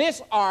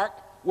 This ark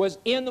was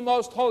in the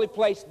most holy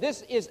place.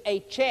 This is a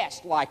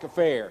chest-like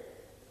affair.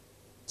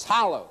 It's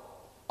hollow.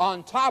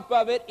 On top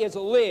of it is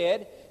a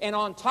lid, and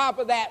on top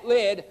of that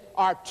lid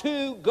are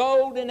 2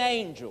 golden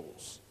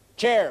angels,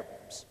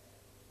 cherubims.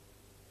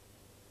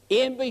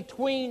 In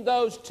between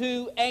those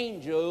 2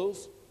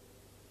 angels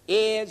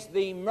is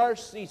the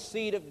mercy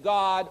seat of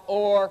God,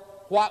 or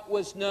what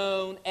was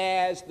known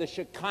as the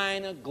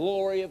Shekinah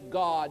glory of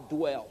God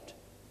dwelt.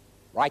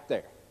 Right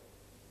there.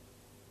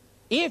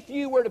 If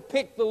you were to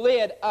pick the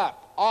lid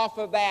up off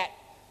of that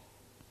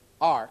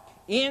ark,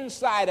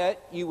 inside it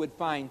you would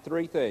find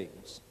 3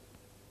 things.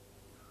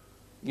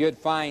 You'd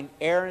find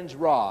Aaron's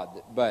rod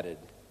that budded.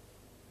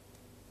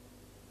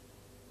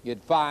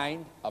 You'd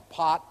find a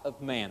pot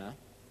of manna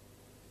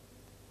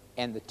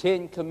and the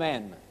 10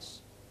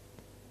 commandments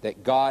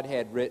that God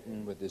had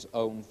written with His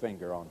own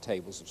finger on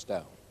tables of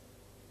stone.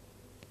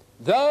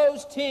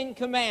 Those 10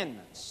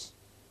 commandments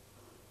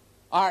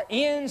are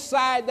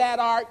inside that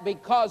ark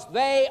because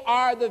they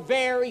are the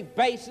very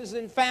basis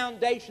and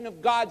foundation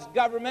of God's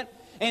government.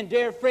 And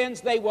dear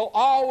friends, they will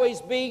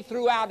always be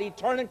throughout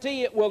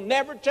eternity. It will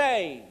never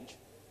change.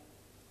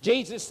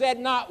 Jesus said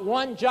not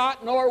one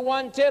jot nor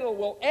one tittle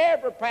will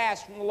ever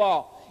pass from the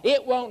law.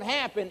 It won't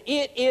happen.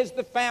 It is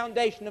the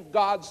foundation of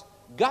God's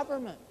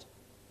government.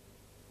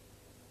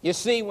 You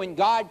see, when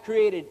God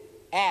created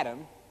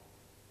Adam,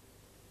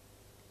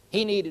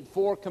 He needed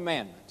 4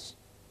 commandments.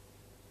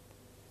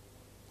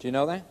 Do you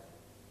know that?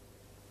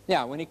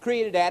 Yeah, when He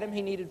created Adam,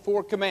 He needed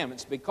 4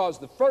 commandments because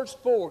the first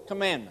 4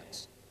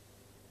 commandments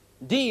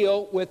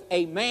deal with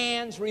a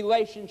man's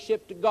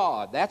relationship to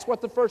God. That's what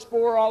the first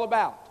 4 are all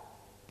about.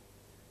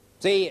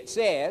 See, it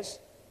says,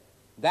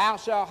 "Thou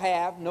shalt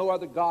have no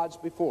other gods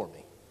before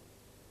me."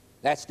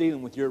 That's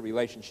dealing with your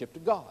relationship to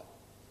God.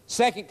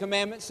 Second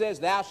commandment says,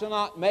 "Thou shalt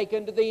not make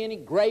unto thee any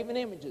graven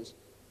images."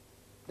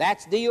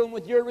 That's dealing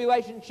with your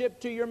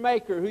relationship to your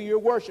Maker, who you're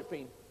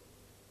worshiping.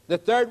 The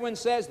third one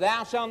says,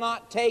 "Thou shalt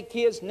not take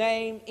His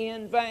name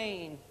in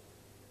vain."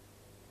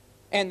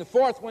 And the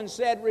fourth one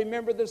said,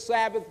 "Remember the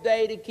Sabbath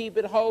day to keep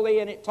it holy,"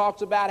 and it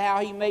talks about how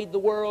He made the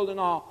world and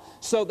all.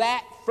 So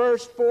that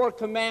first 4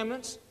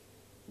 commandments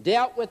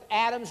dealt with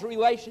Adam's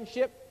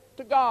relationship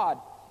to God.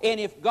 And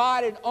if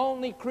God had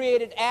only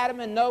created Adam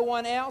and no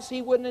one else,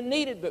 He wouldn't have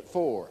needed but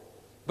 4.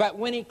 But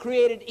when He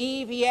created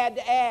Eve, He had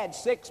to add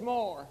 6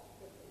 more.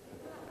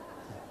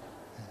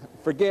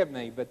 Forgive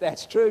me, but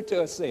that's true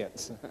to a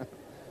sense.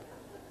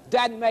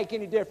 Doesn't make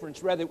any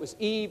difference whether it was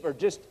Eve or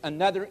just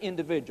another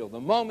individual. The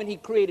moment He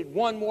created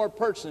one more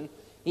person,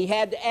 He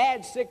had to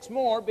add 6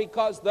 more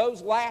because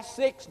those last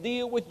 6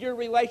 deal with your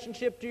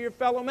relationship to your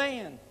fellow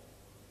man.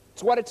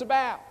 It's what it's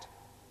about.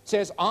 It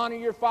says, "Honor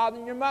your father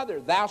and your mother.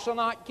 Thou shalt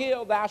not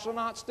kill. Thou shalt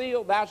not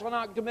steal. Thou shalt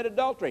not commit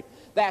adultery."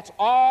 That's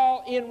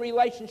all in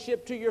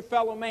relationship to your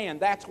fellow man.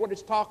 That's what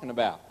it's talking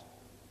about.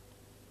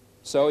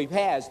 So He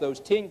has those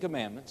 10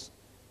 commandments.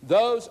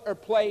 Those are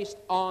placed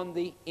on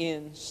the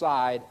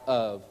inside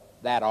of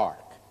that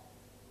ark.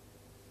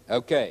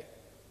 Okay.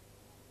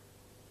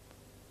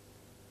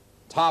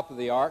 Top of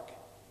the ark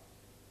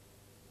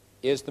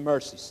is the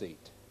mercy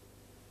seat.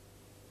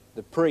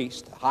 The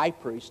priest, the high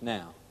priest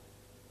now,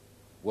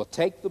 will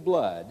take the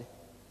blood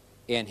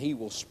and he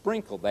will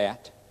sprinkle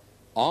that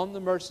on the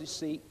mercy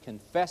seat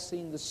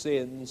confessing the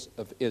sins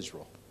of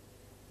Israel.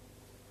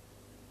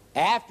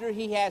 After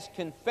he has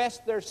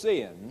confessed their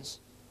sins,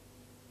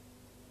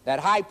 that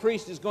high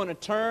priest is going to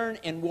turn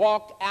and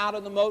walk out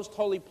of the most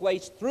holy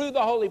place, through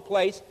the holy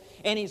place,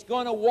 and he's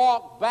going to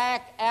walk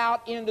back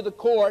out into the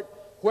court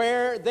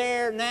where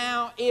there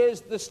now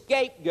is the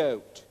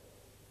scapegoat.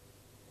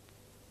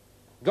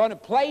 Going to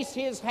place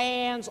his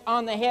hands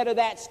on the head of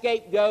that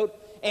scapegoat,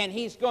 and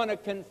he's going to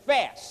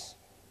confess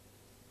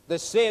the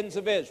sins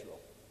of Israel.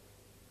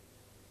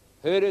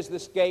 Who does the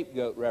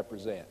scapegoat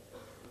represent?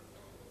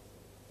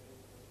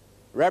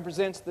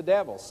 Represents the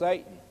devil,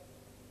 Satan.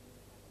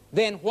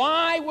 Then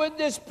why would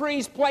this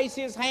priest place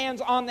his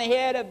hands on the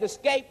head of the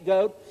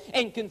scapegoat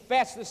and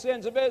confess the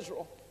sins of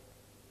Israel?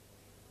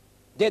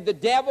 Did the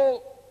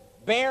devil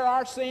bear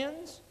our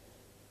sins?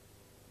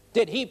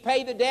 Did he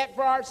pay the debt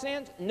for our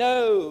sins?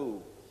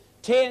 No.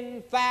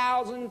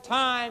 10,000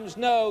 times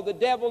no. The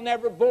devil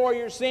never bore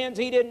your sins.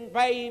 He didn't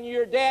pay in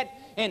your debt,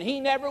 and he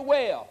never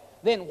will.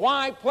 Then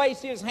why place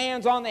his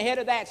hands on the head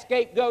of that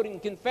scapegoat and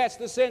confess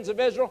the sins of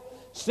Israel?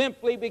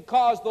 Simply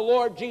because the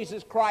Lord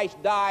Jesus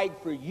Christ died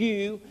for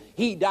you.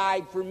 He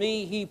died for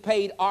me. He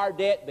paid our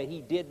debt, but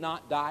he did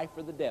not die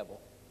for the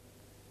devil.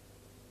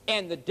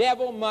 And the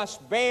devil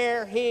must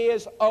bear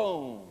his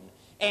own.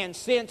 And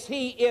since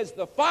he is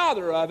the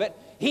father of it,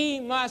 he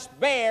must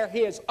bear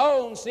his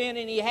own sin,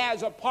 and he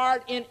has a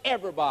part in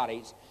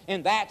everybody's.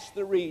 And that's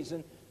the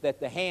reason that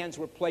the hands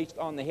were placed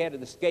on the head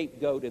of the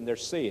scapegoat and their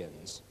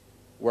sins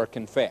were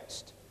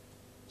confessed.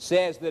 It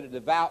says that a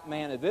devout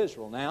man of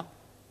Israel now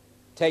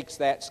takes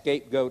that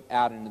scapegoat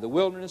out into the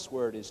wilderness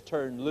where it is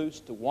turned loose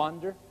to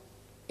wander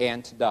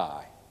and to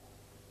die.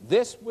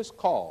 This was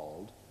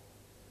called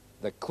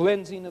the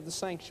cleansing of the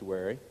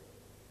sanctuary,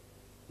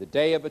 the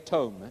Day of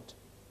Atonement,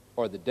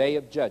 or the Day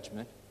of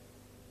Judgment.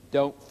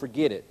 Don't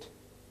forget it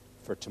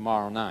for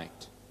tomorrow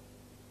night.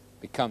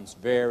 It becomes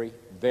very,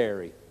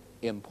 very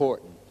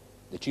important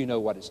that you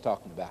know what it's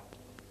talking about.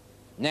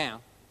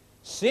 Now,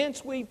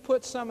 since we've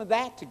put some of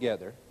that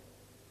together,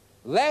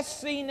 let's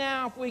see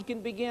now if we can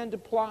begin to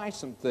apply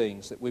some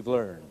things that we've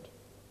learned.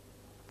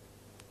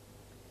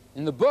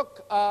 In the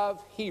book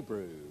of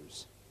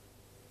Hebrews,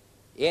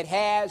 it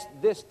has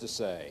this to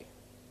say.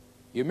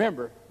 You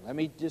remember, let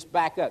me just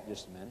back up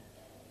just a minute.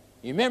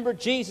 You remember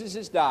Jesus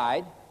has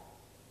died.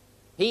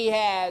 He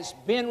has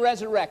been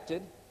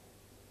resurrected.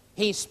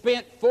 He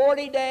spent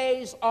 40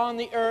 days on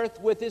the earth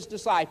with his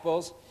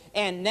disciples,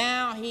 and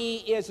now he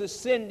is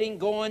ascending,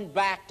 going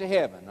back to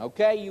heaven.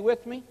 Okay, you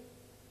with me?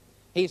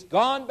 He's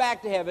gone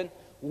back to heaven.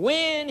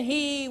 When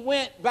he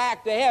went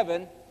back to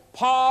heaven,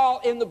 Paul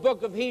in the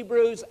book of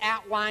Hebrews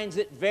outlines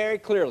it very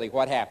clearly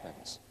what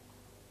happens.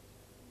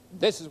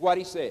 This is what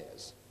he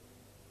says.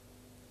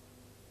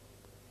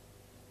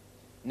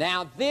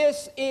 Now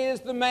this is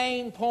the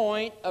main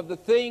point of the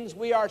things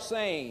we are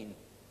saying.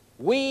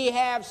 We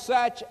have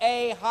such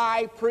a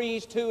high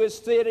priest who is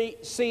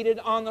seated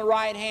on the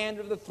right hand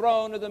of the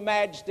throne of the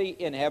majesty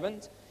in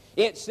heavens.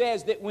 It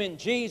says that when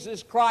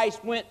Jesus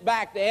Christ went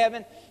back to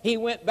heaven, he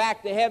went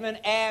back to heaven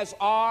as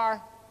our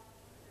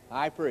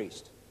high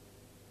priest.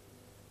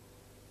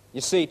 You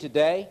see,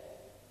 today,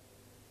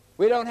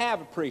 we don't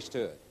have a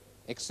priesthood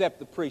except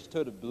the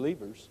priesthood of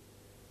believers.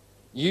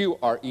 You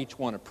are each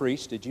one a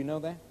priest. Did you know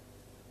that?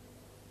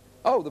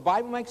 Oh, the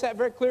Bible makes that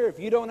very clear. If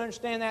you don't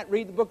understand that,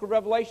 read the book of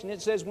Revelation.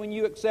 It says when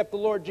you accept the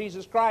Lord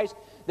Jesus Christ,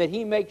 that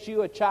he makes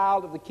you a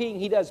child of the King.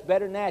 He does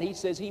better than that. He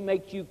says he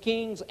makes you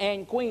kings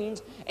and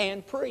queens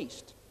and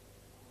priests.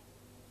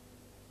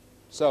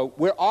 So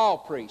we're all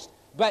priests.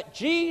 But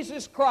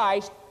Jesus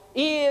Christ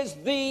is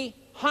the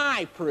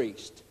high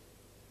priest.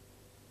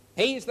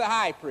 He's the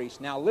high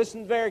priest. Now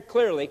listen very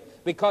clearly,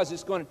 because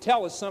it's going to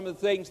tell us some of the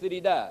things that he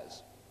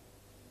does.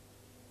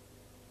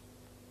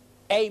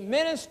 A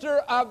minister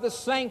of the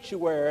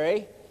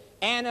sanctuary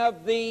and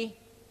of the,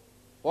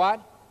 what?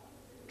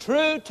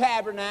 True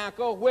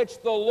tabernacle, which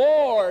the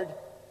Lord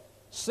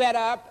set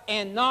up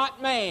and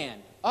not man.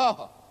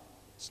 Oh,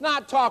 it's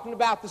not talking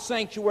about the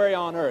sanctuary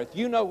on earth.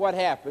 You know what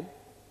happened.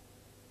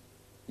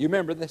 You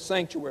remember the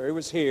sanctuary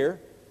was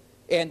here,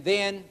 and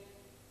then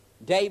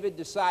David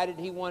decided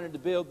he wanted to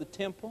build the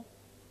temple.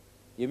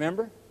 You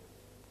remember?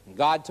 And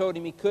God told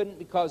him he couldn't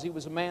because he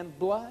was a man of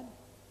blood.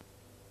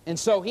 And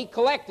so he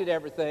collected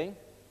everything,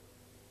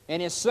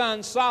 and his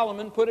son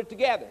Solomon put it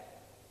together.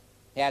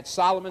 He had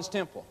Solomon's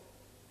temple.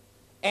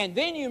 And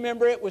then you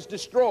remember it was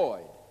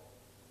destroyed.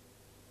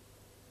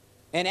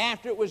 And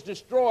after it was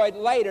destroyed,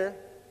 later,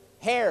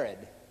 Herod,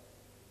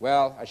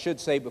 well, I should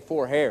say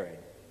before Herod.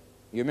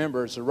 You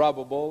remember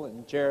Zerubbabel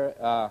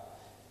and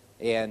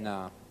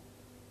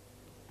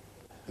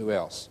who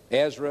else?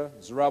 Ezra,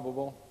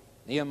 Zerubbabel,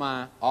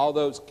 Nehemiah, all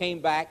those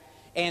came back,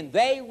 and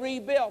they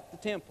rebuilt the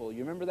temple. You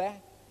remember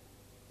that?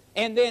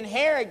 And then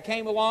Herod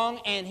came along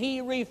and he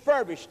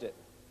refurbished it.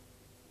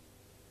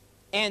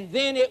 And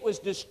then it was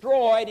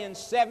destroyed in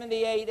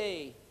 70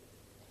 A.D.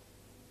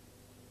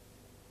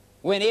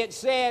 When it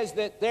says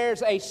that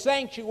there's a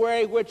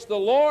sanctuary which the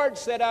Lord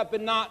set up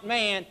and not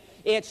man,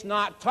 it's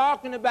not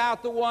talking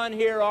about the one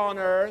here on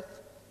earth.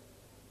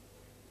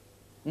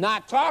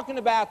 Not talking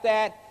about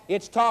that.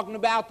 It's talking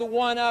about the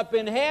one up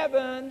in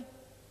heaven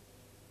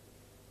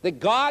that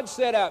God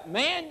set up.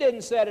 Man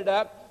didn't set it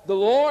up. The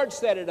Lord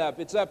set it up.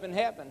 It's up in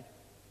heaven.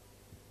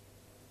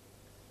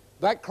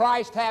 But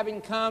Christ, having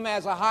come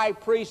as a high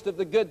priest of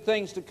the good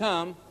things to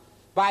come,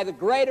 by the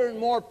greater and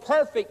more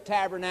perfect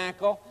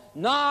tabernacle,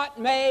 not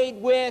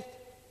made with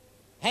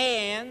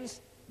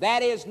hands,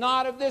 that is,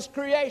 not of this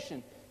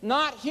creation.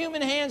 Not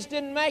human hands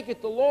didn't make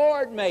it. The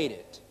Lord made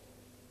it.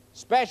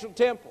 Special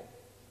temple.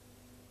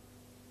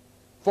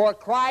 For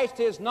Christ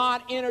has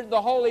not entered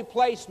the holy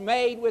place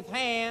made with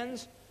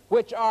hands,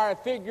 which are a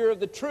figure of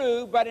the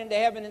true, but into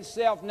heaven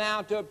itself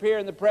now to appear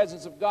in the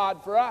presence of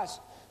God for us.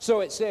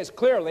 So it says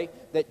clearly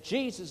that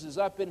Jesus is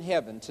up in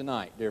heaven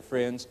tonight, dear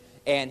friends,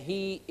 and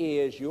He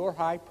is your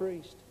high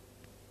priest,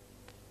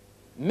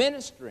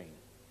 ministering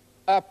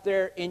up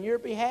there in your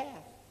behalf.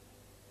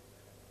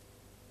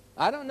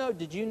 I don't know,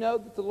 did you know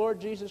that the Lord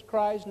Jesus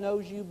Christ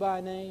knows you by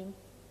name?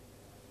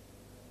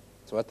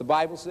 That's what the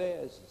Bible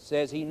says. It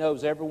says He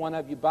knows every one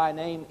of you by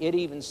name. It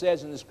even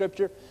says in the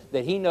Scripture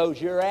that He knows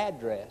your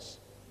address.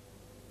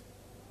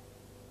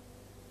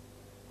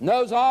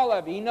 Knows all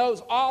of you. He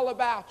knows all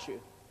about you.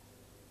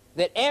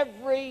 That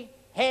every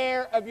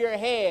hair of your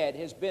head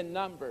has been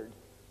numbered.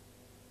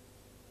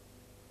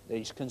 That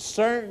He's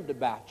concerned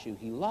about you.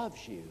 He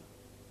loves you.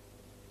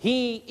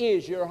 He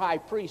is your high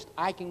priest.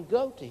 I can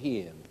go to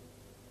Him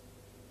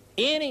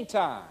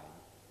anytime.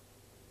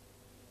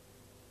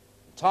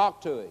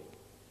 Talk to Him.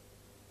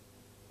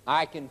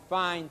 I can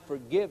find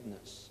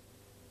forgiveness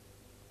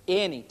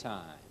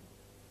anytime.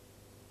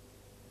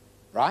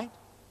 Right?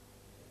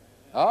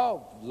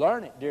 Oh,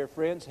 learn it, dear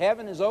friends.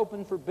 Heaven is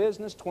open for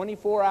business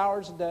 24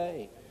 hours a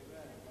day.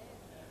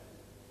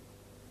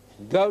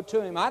 Go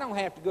to Him. I don't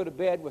have to go to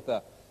bed with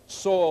a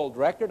soiled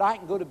record. I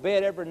can go to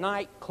bed every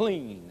night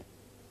clean.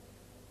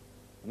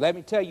 Let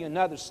me tell you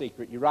another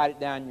secret. You write it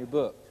down in your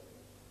book.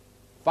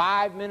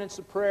 5 minutes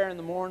of prayer in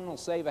the morning will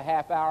save a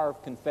half hour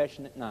of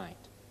confession at night.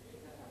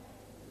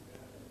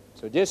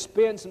 So just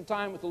spend some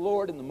time with the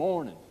Lord in the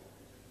morning.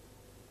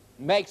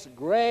 It makes a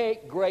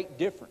great, great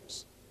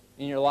difference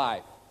in your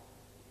life.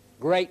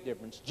 Great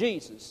difference.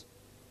 Jesus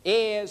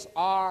is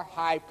our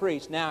high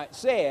priest. Now it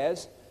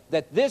says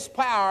that this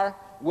power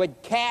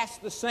would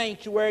cast the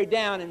sanctuary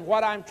down. And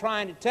what I'm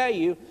trying to tell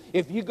you,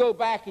 if you go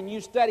back and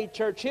you study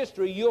church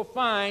history, you'll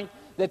find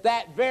that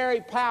that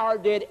very power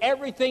did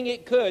everything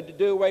it could to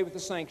do away with the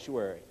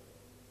sanctuary.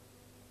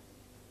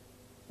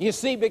 You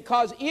see,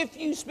 because if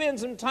you spend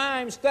some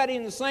time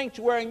studying the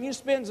sanctuary and you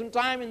spend some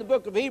time in the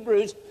book of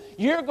Hebrews,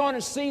 you're going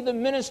to see the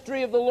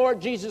ministry of the Lord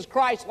Jesus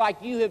Christ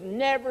like you have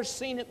never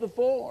seen it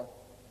before.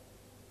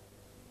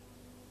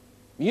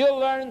 You'll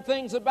learn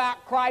things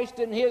about Christ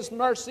and His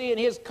mercy and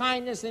His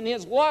kindness and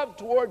His love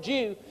towards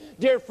you,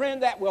 dear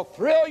friend, that will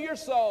thrill your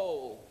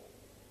soul.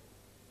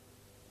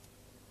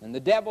 And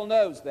the devil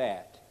knows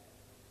that.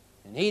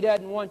 And he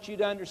doesn't want you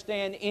to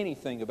understand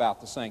anything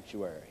about the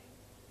sanctuary.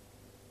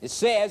 It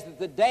says that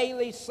the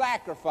daily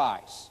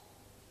sacrifice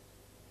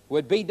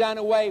would be done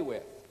away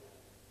with.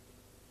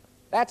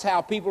 That's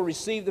how people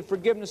receive the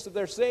forgiveness of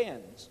their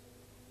sins.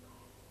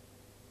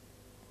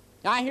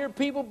 I hear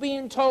people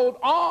being told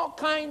all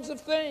kinds of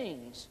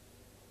things.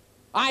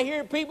 I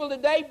hear people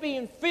today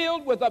being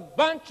filled with a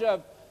bunch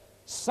of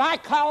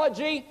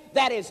psychology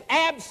that is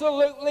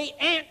absolutely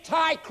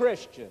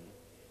anti-Christian.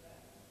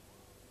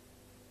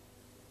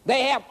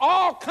 They have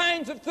all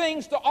kinds of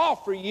things to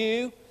offer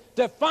you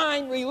to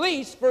find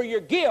release for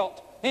your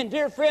guilt. And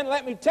dear friend,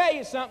 let me tell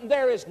you something.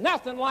 There is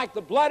nothing like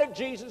the blood of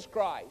Jesus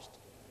Christ.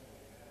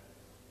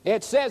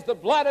 It says the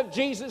blood of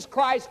Jesus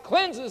Christ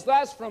cleanses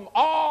us from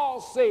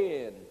all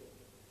sin.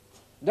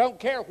 Don't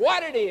care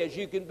what it is,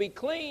 you can be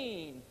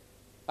clean.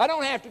 I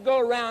don't have to go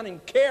around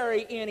and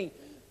carry any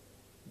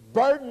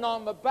burden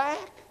on my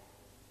back.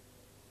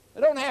 I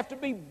don't have to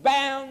be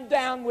bound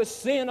down with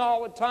sin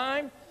all the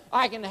time.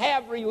 I can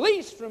have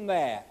release from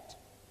that.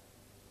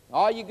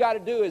 All you got to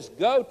do is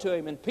go to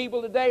Him. And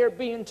people today are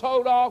being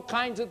told all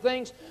kinds of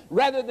things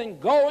rather than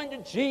going to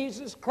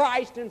Jesus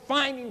Christ and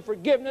finding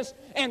forgiveness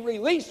and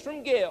release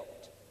from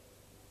guilt.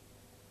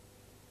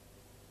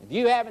 If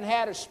you haven't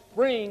had a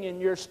spring in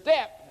your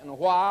step in a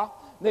while,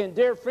 then,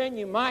 dear friend,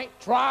 you might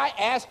try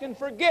asking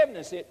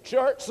forgiveness. It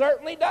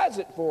certainly does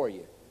it for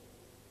you.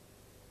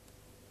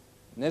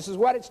 And this is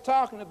what it's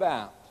talking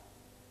about.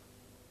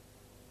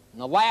 In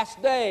the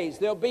last days,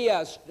 there'll be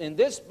and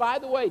this, by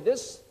the way,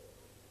 this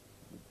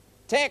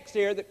text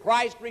here that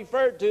Christ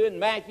referred to in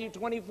Matthew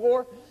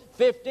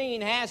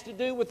 24:15 has to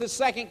do with the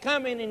second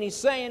coming, and He's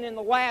saying in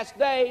the last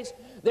days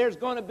there's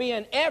going to be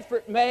an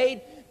effort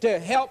made to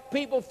help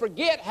people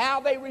forget how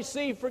they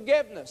receive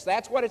forgiveness.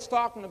 That's what it's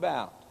talking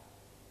about.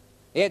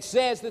 It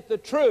says that the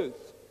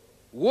truth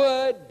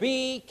would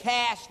be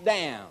cast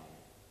down.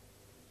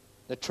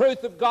 The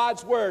truth of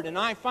God's Word. And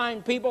I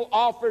find people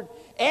offered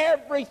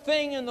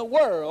everything in the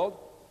world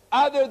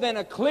other than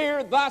a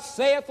clear, "Thus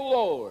saith the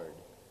Lord."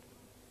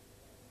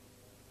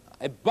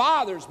 It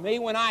bothers me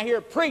when I hear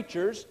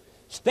preachers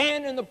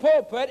stand in the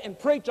pulpit and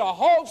preach a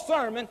whole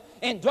sermon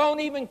and don't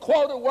even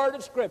quote a word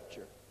of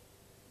Scripture.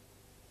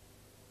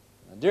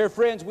 Now, dear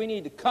friends, we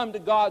need to come to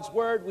God's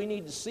Word. We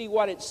need to see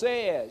what it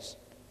says.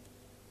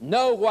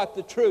 Know what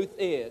the truth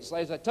is.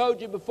 As I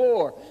told you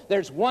before,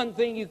 there's one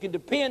thing you can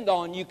depend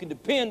on. You can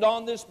depend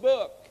on this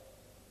book.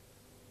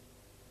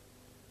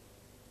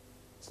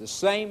 It's the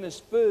same as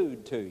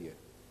food to you,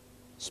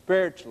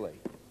 spiritually.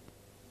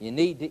 You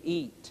need to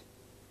eat.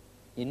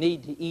 You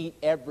need to eat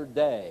every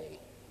day.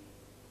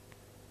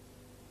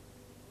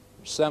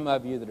 There's some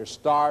of you that are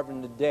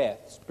starving to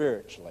death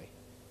spiritually.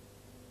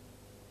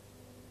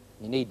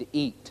 You need to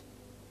eat.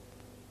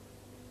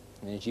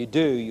 And as you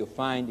do, you'll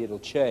find it'll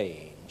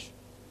change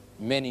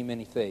many,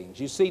 many things.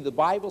 You see, the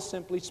Bible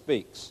simply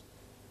speaks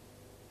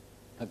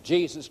of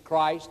Jesus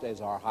Christ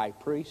as our high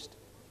priest.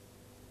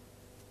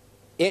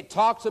 It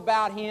talks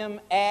about him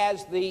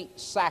as the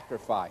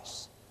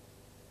sacrifice.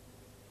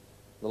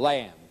 The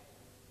lamb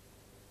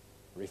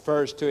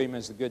refers to him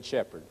as the good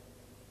shepherd.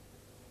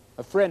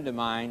 A friend of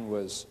mine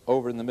was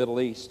over in the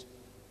Middle East,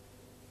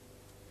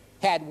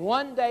 had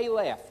one day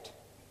left,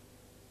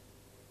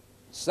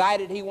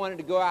 decided he wanted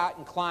to go out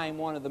and climb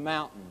one of the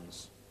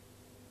mountains.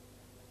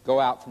 Go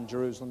out from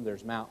Jerusalem,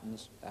 there's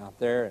mountains out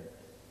there. And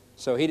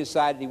so he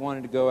decided he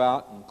wanted to go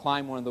out and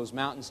climb one of those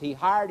mountains. He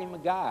hired him a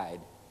guide.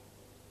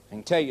 I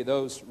can tell you,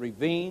 those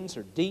ravines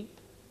are deep,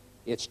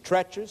 it's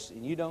treacherous,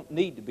 and you don't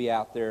need to be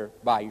out there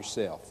by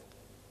yourself.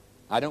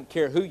 I don't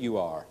care who you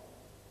are.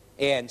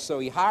 And so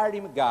he hired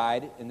him a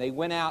guide, and they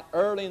went out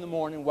early in the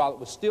morning while it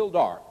was still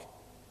dark,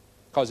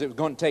 because it was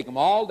going to take them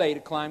all day to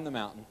climb the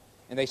mountain.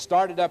 And they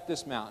started up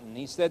this mountain.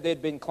 He said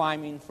they'd been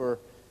climbing for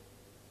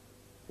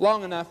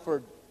long enough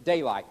for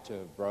daylight to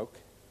have broke.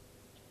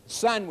 The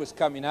sun was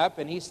coming up,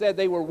 and he said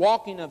they were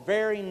walking a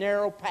very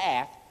narrow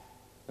path.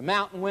 The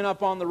mountain went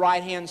up on the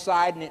right-hand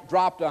side, and it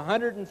dropped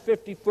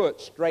 150 foot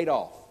straight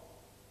off.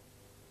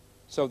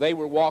 So they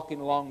were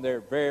walking along there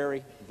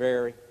very,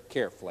 very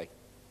carefully.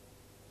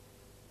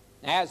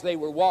 As they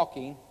were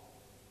walking,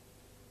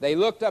 they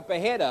looked up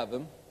ahead of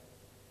them,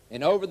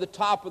 and over the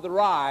top of the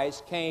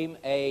rise came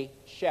a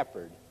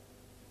shepherd.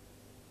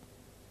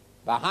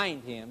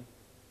 Behind him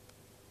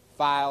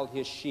filed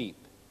his sheep,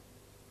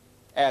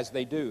 as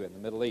they do in the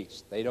Middle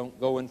East. They don't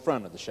go in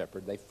front of the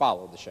shepherd, they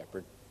follow the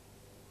shepherd.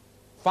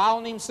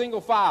 Following him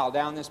single file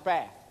down this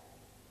path.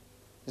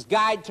 His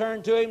guide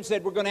turned to him and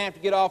said, "We're going to have to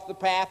get off the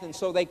path." And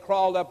so they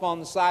crawled up on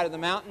the side of the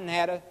mountain and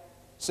had a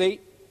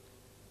seat.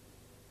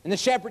 And the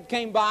shepherd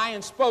came by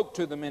and spoke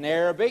to them in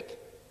Arabic,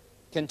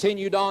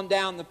 continued on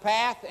down the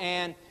path,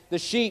 and the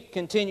sheep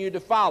continued to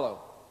follow,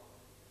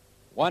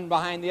 one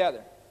behind the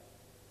other.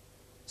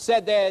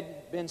 Said they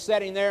had been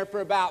sitting there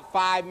for about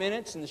 5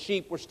 minutes, and the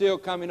sheep were still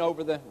coming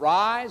over the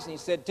rise. And he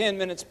said 10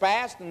 minutes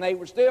passed, and they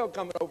were still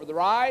coming over the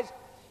rise.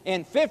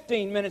 And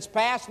 15 minutes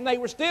passed, and they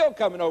were still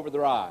coming over the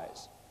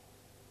rise.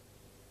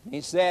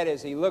 He said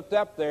as he looked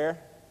up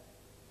there,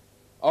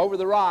 over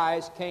the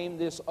rise came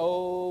this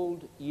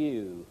old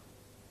ewe.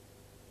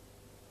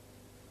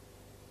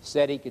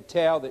 Said he could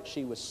tell that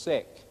she was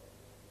sick,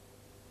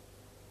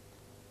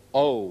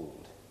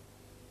 old.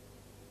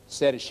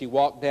 Said as she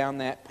walked down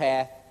that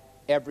path,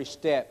 every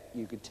step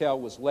you could tell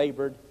was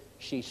labored.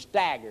 She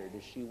staggered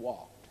as she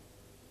walked.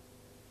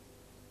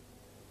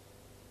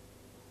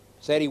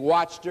 Said he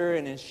watched her,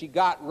 and as she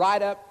got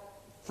right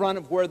up front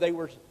of where they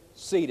were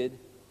seated,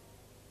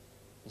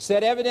 he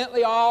said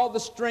evidently all the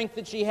strength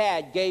that she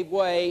had gave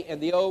way,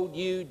 and the old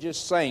ewe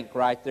just sank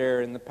right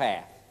there in the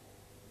path.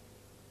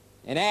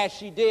 And as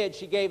she did,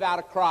 she gave out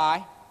a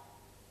cry.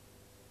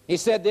 He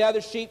said the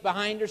other sheep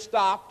behind her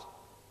stopped.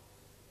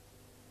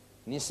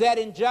 And he said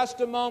in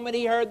just a moment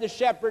he heard the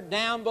shepherd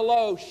down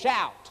below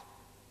shout.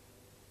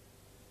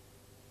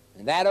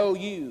 And that old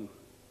ewe,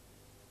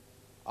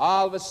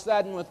 all of a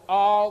sudden, with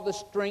all the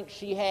strength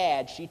she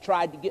had, she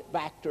tried to get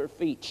back to her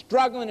feet,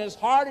 struggling as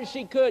hard as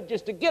she could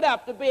just to get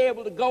up to be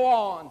able to go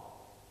on.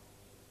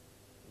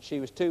 She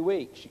was too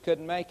weak. She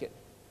couldn't make it.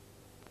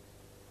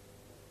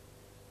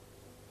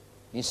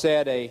 He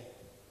said a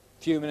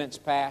few minutes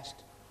passed,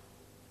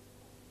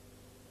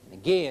 and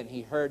again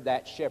he heard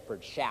that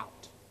shepherd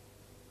shout.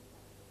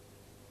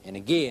 And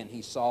again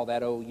he saw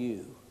that old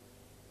ewe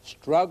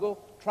struggle,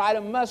 try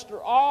to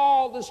muster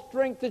all the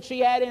strength that she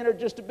had in her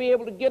just to be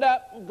able to get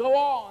up and go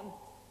on.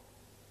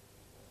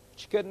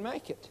 She couldn't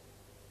make it.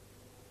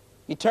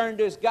 He turned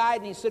to his guide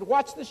and he said,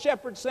 "What's the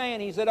shepherd saying?"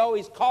 He said, "Oh,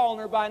 he's calling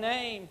her by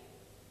name."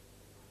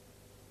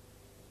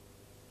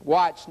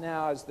 Watch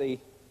now as the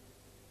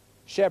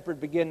shepherd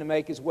began to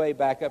make his way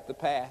back up the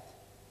path.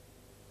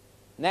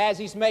 And as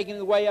he's making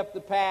his way up the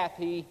path,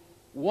 he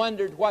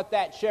wondered what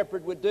that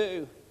shepherd would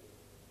do.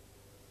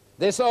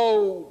 This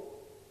old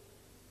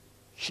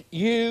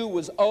ewe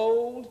was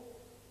old.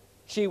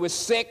 She was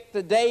sick.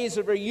 The days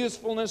of her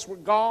usefulness were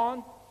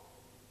gone.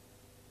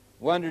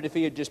 Wondered if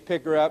he would just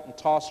pick her up and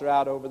toss her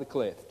out over the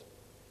cliff.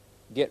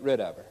 Get rid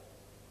of her.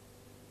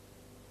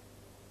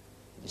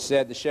 He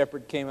said the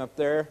shepherd came up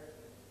there,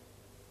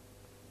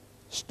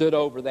 stood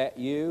over that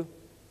ewe,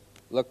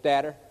 looked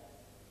at her,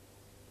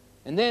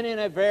 and then in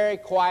a very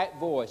quiet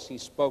voice he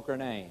spoke her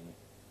name.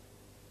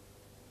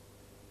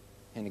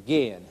 And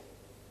again,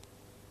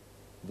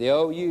 the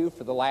OU,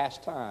 for the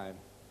last time,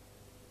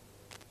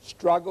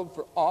 struggled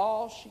for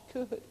all she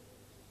could.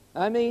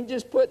 I mean,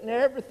 just putting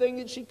everything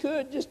that she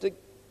could just to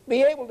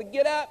be able to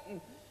get up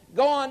and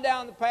go on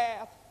down the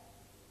path.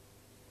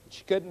 But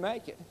she couldn't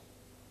make it.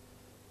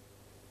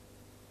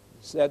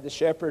 Said the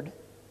shepherd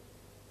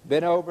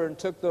bent over and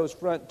took those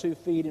front 2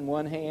 feet in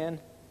one hand,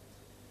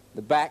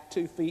 the back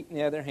 2 feet in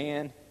the other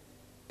hand,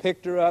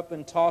 picked her up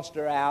and tossed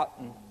her out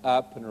and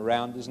up and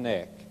around his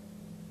neck.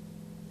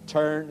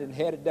 Turned and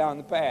headed down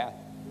the path.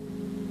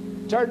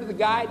 Turned to the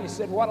guide and he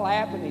said, "What'll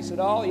happen?" He said,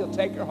 "Oh, he'll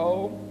take her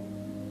home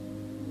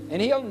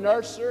and he'll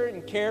nurse her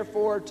and care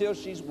for her till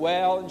she's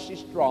well and she's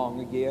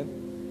strong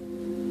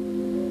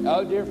again."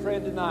 Oh, dear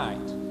friend, tonight,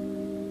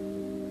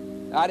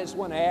 I just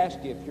want to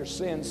ask you, if you're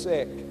sin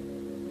sick,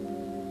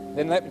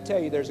 then let me tell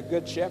you, there's a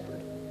good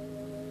shepherd.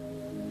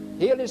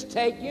 He'll just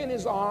take you in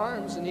his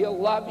arms and he'll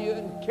love you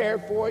and care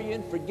for you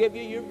and forgive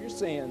you of your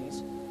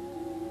sins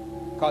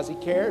because he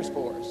cares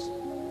for us.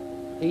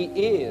 He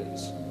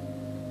is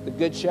the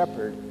good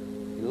shepherd.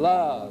 He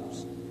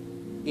loves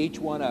each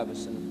one of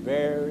us in a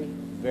very,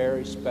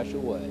 very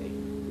special way.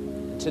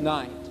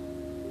 Tonight,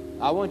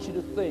 I want you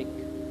to think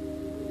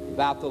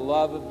about the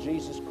love of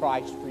Jesus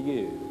Christ for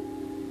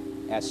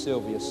you as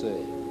Sylvia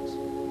sings.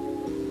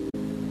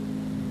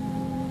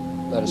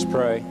 Let us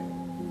pray.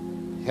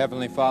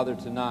 Heavenly Father,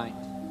 tonight,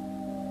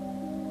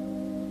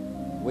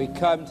 we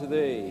come to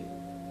Thee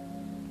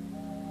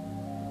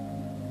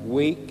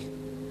weak,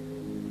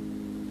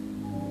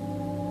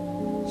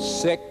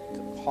 sick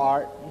of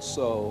heart and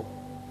soul,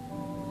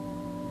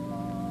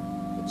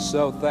 but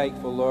so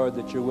thankful, Lord,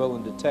 that You're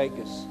willing to take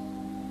us,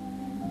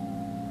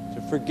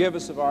 to forgive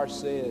us of our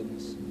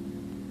sins,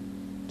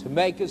 to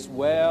make us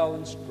well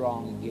and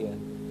strong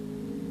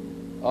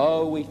again.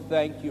 Oh, we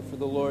thank You for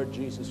the Lord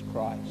Jesus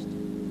Christ,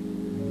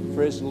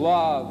 for His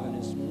love and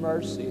His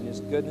mercy and His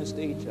goodness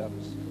to each of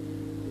us.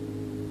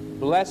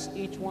 Bless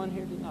each one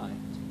here tonight,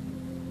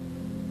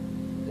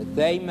 that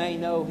they may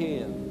know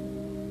Him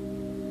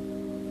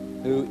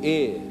who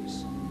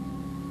is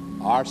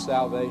our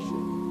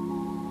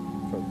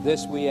salvation. For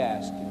this we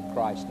ask in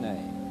Christ's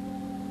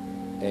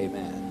name.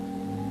 Amen.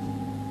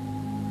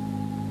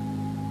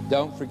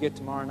 Don't forget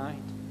tomorrow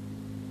night.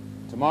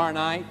 Tomorrow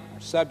night, our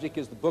subject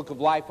is the Book of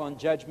Life on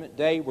Judgment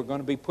Day. We're going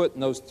to be putting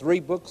those 3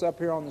 books up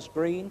here on the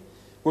screen.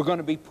 We're going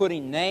to be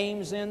putting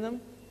names in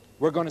them.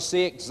 We're going to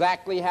see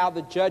exactly how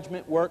the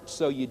judgment works,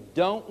 so you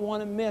don't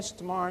want to miss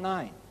tomorrow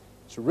night.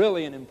 It's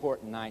really an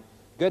important night.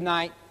 Good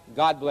night.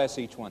 God bless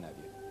each one of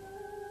you.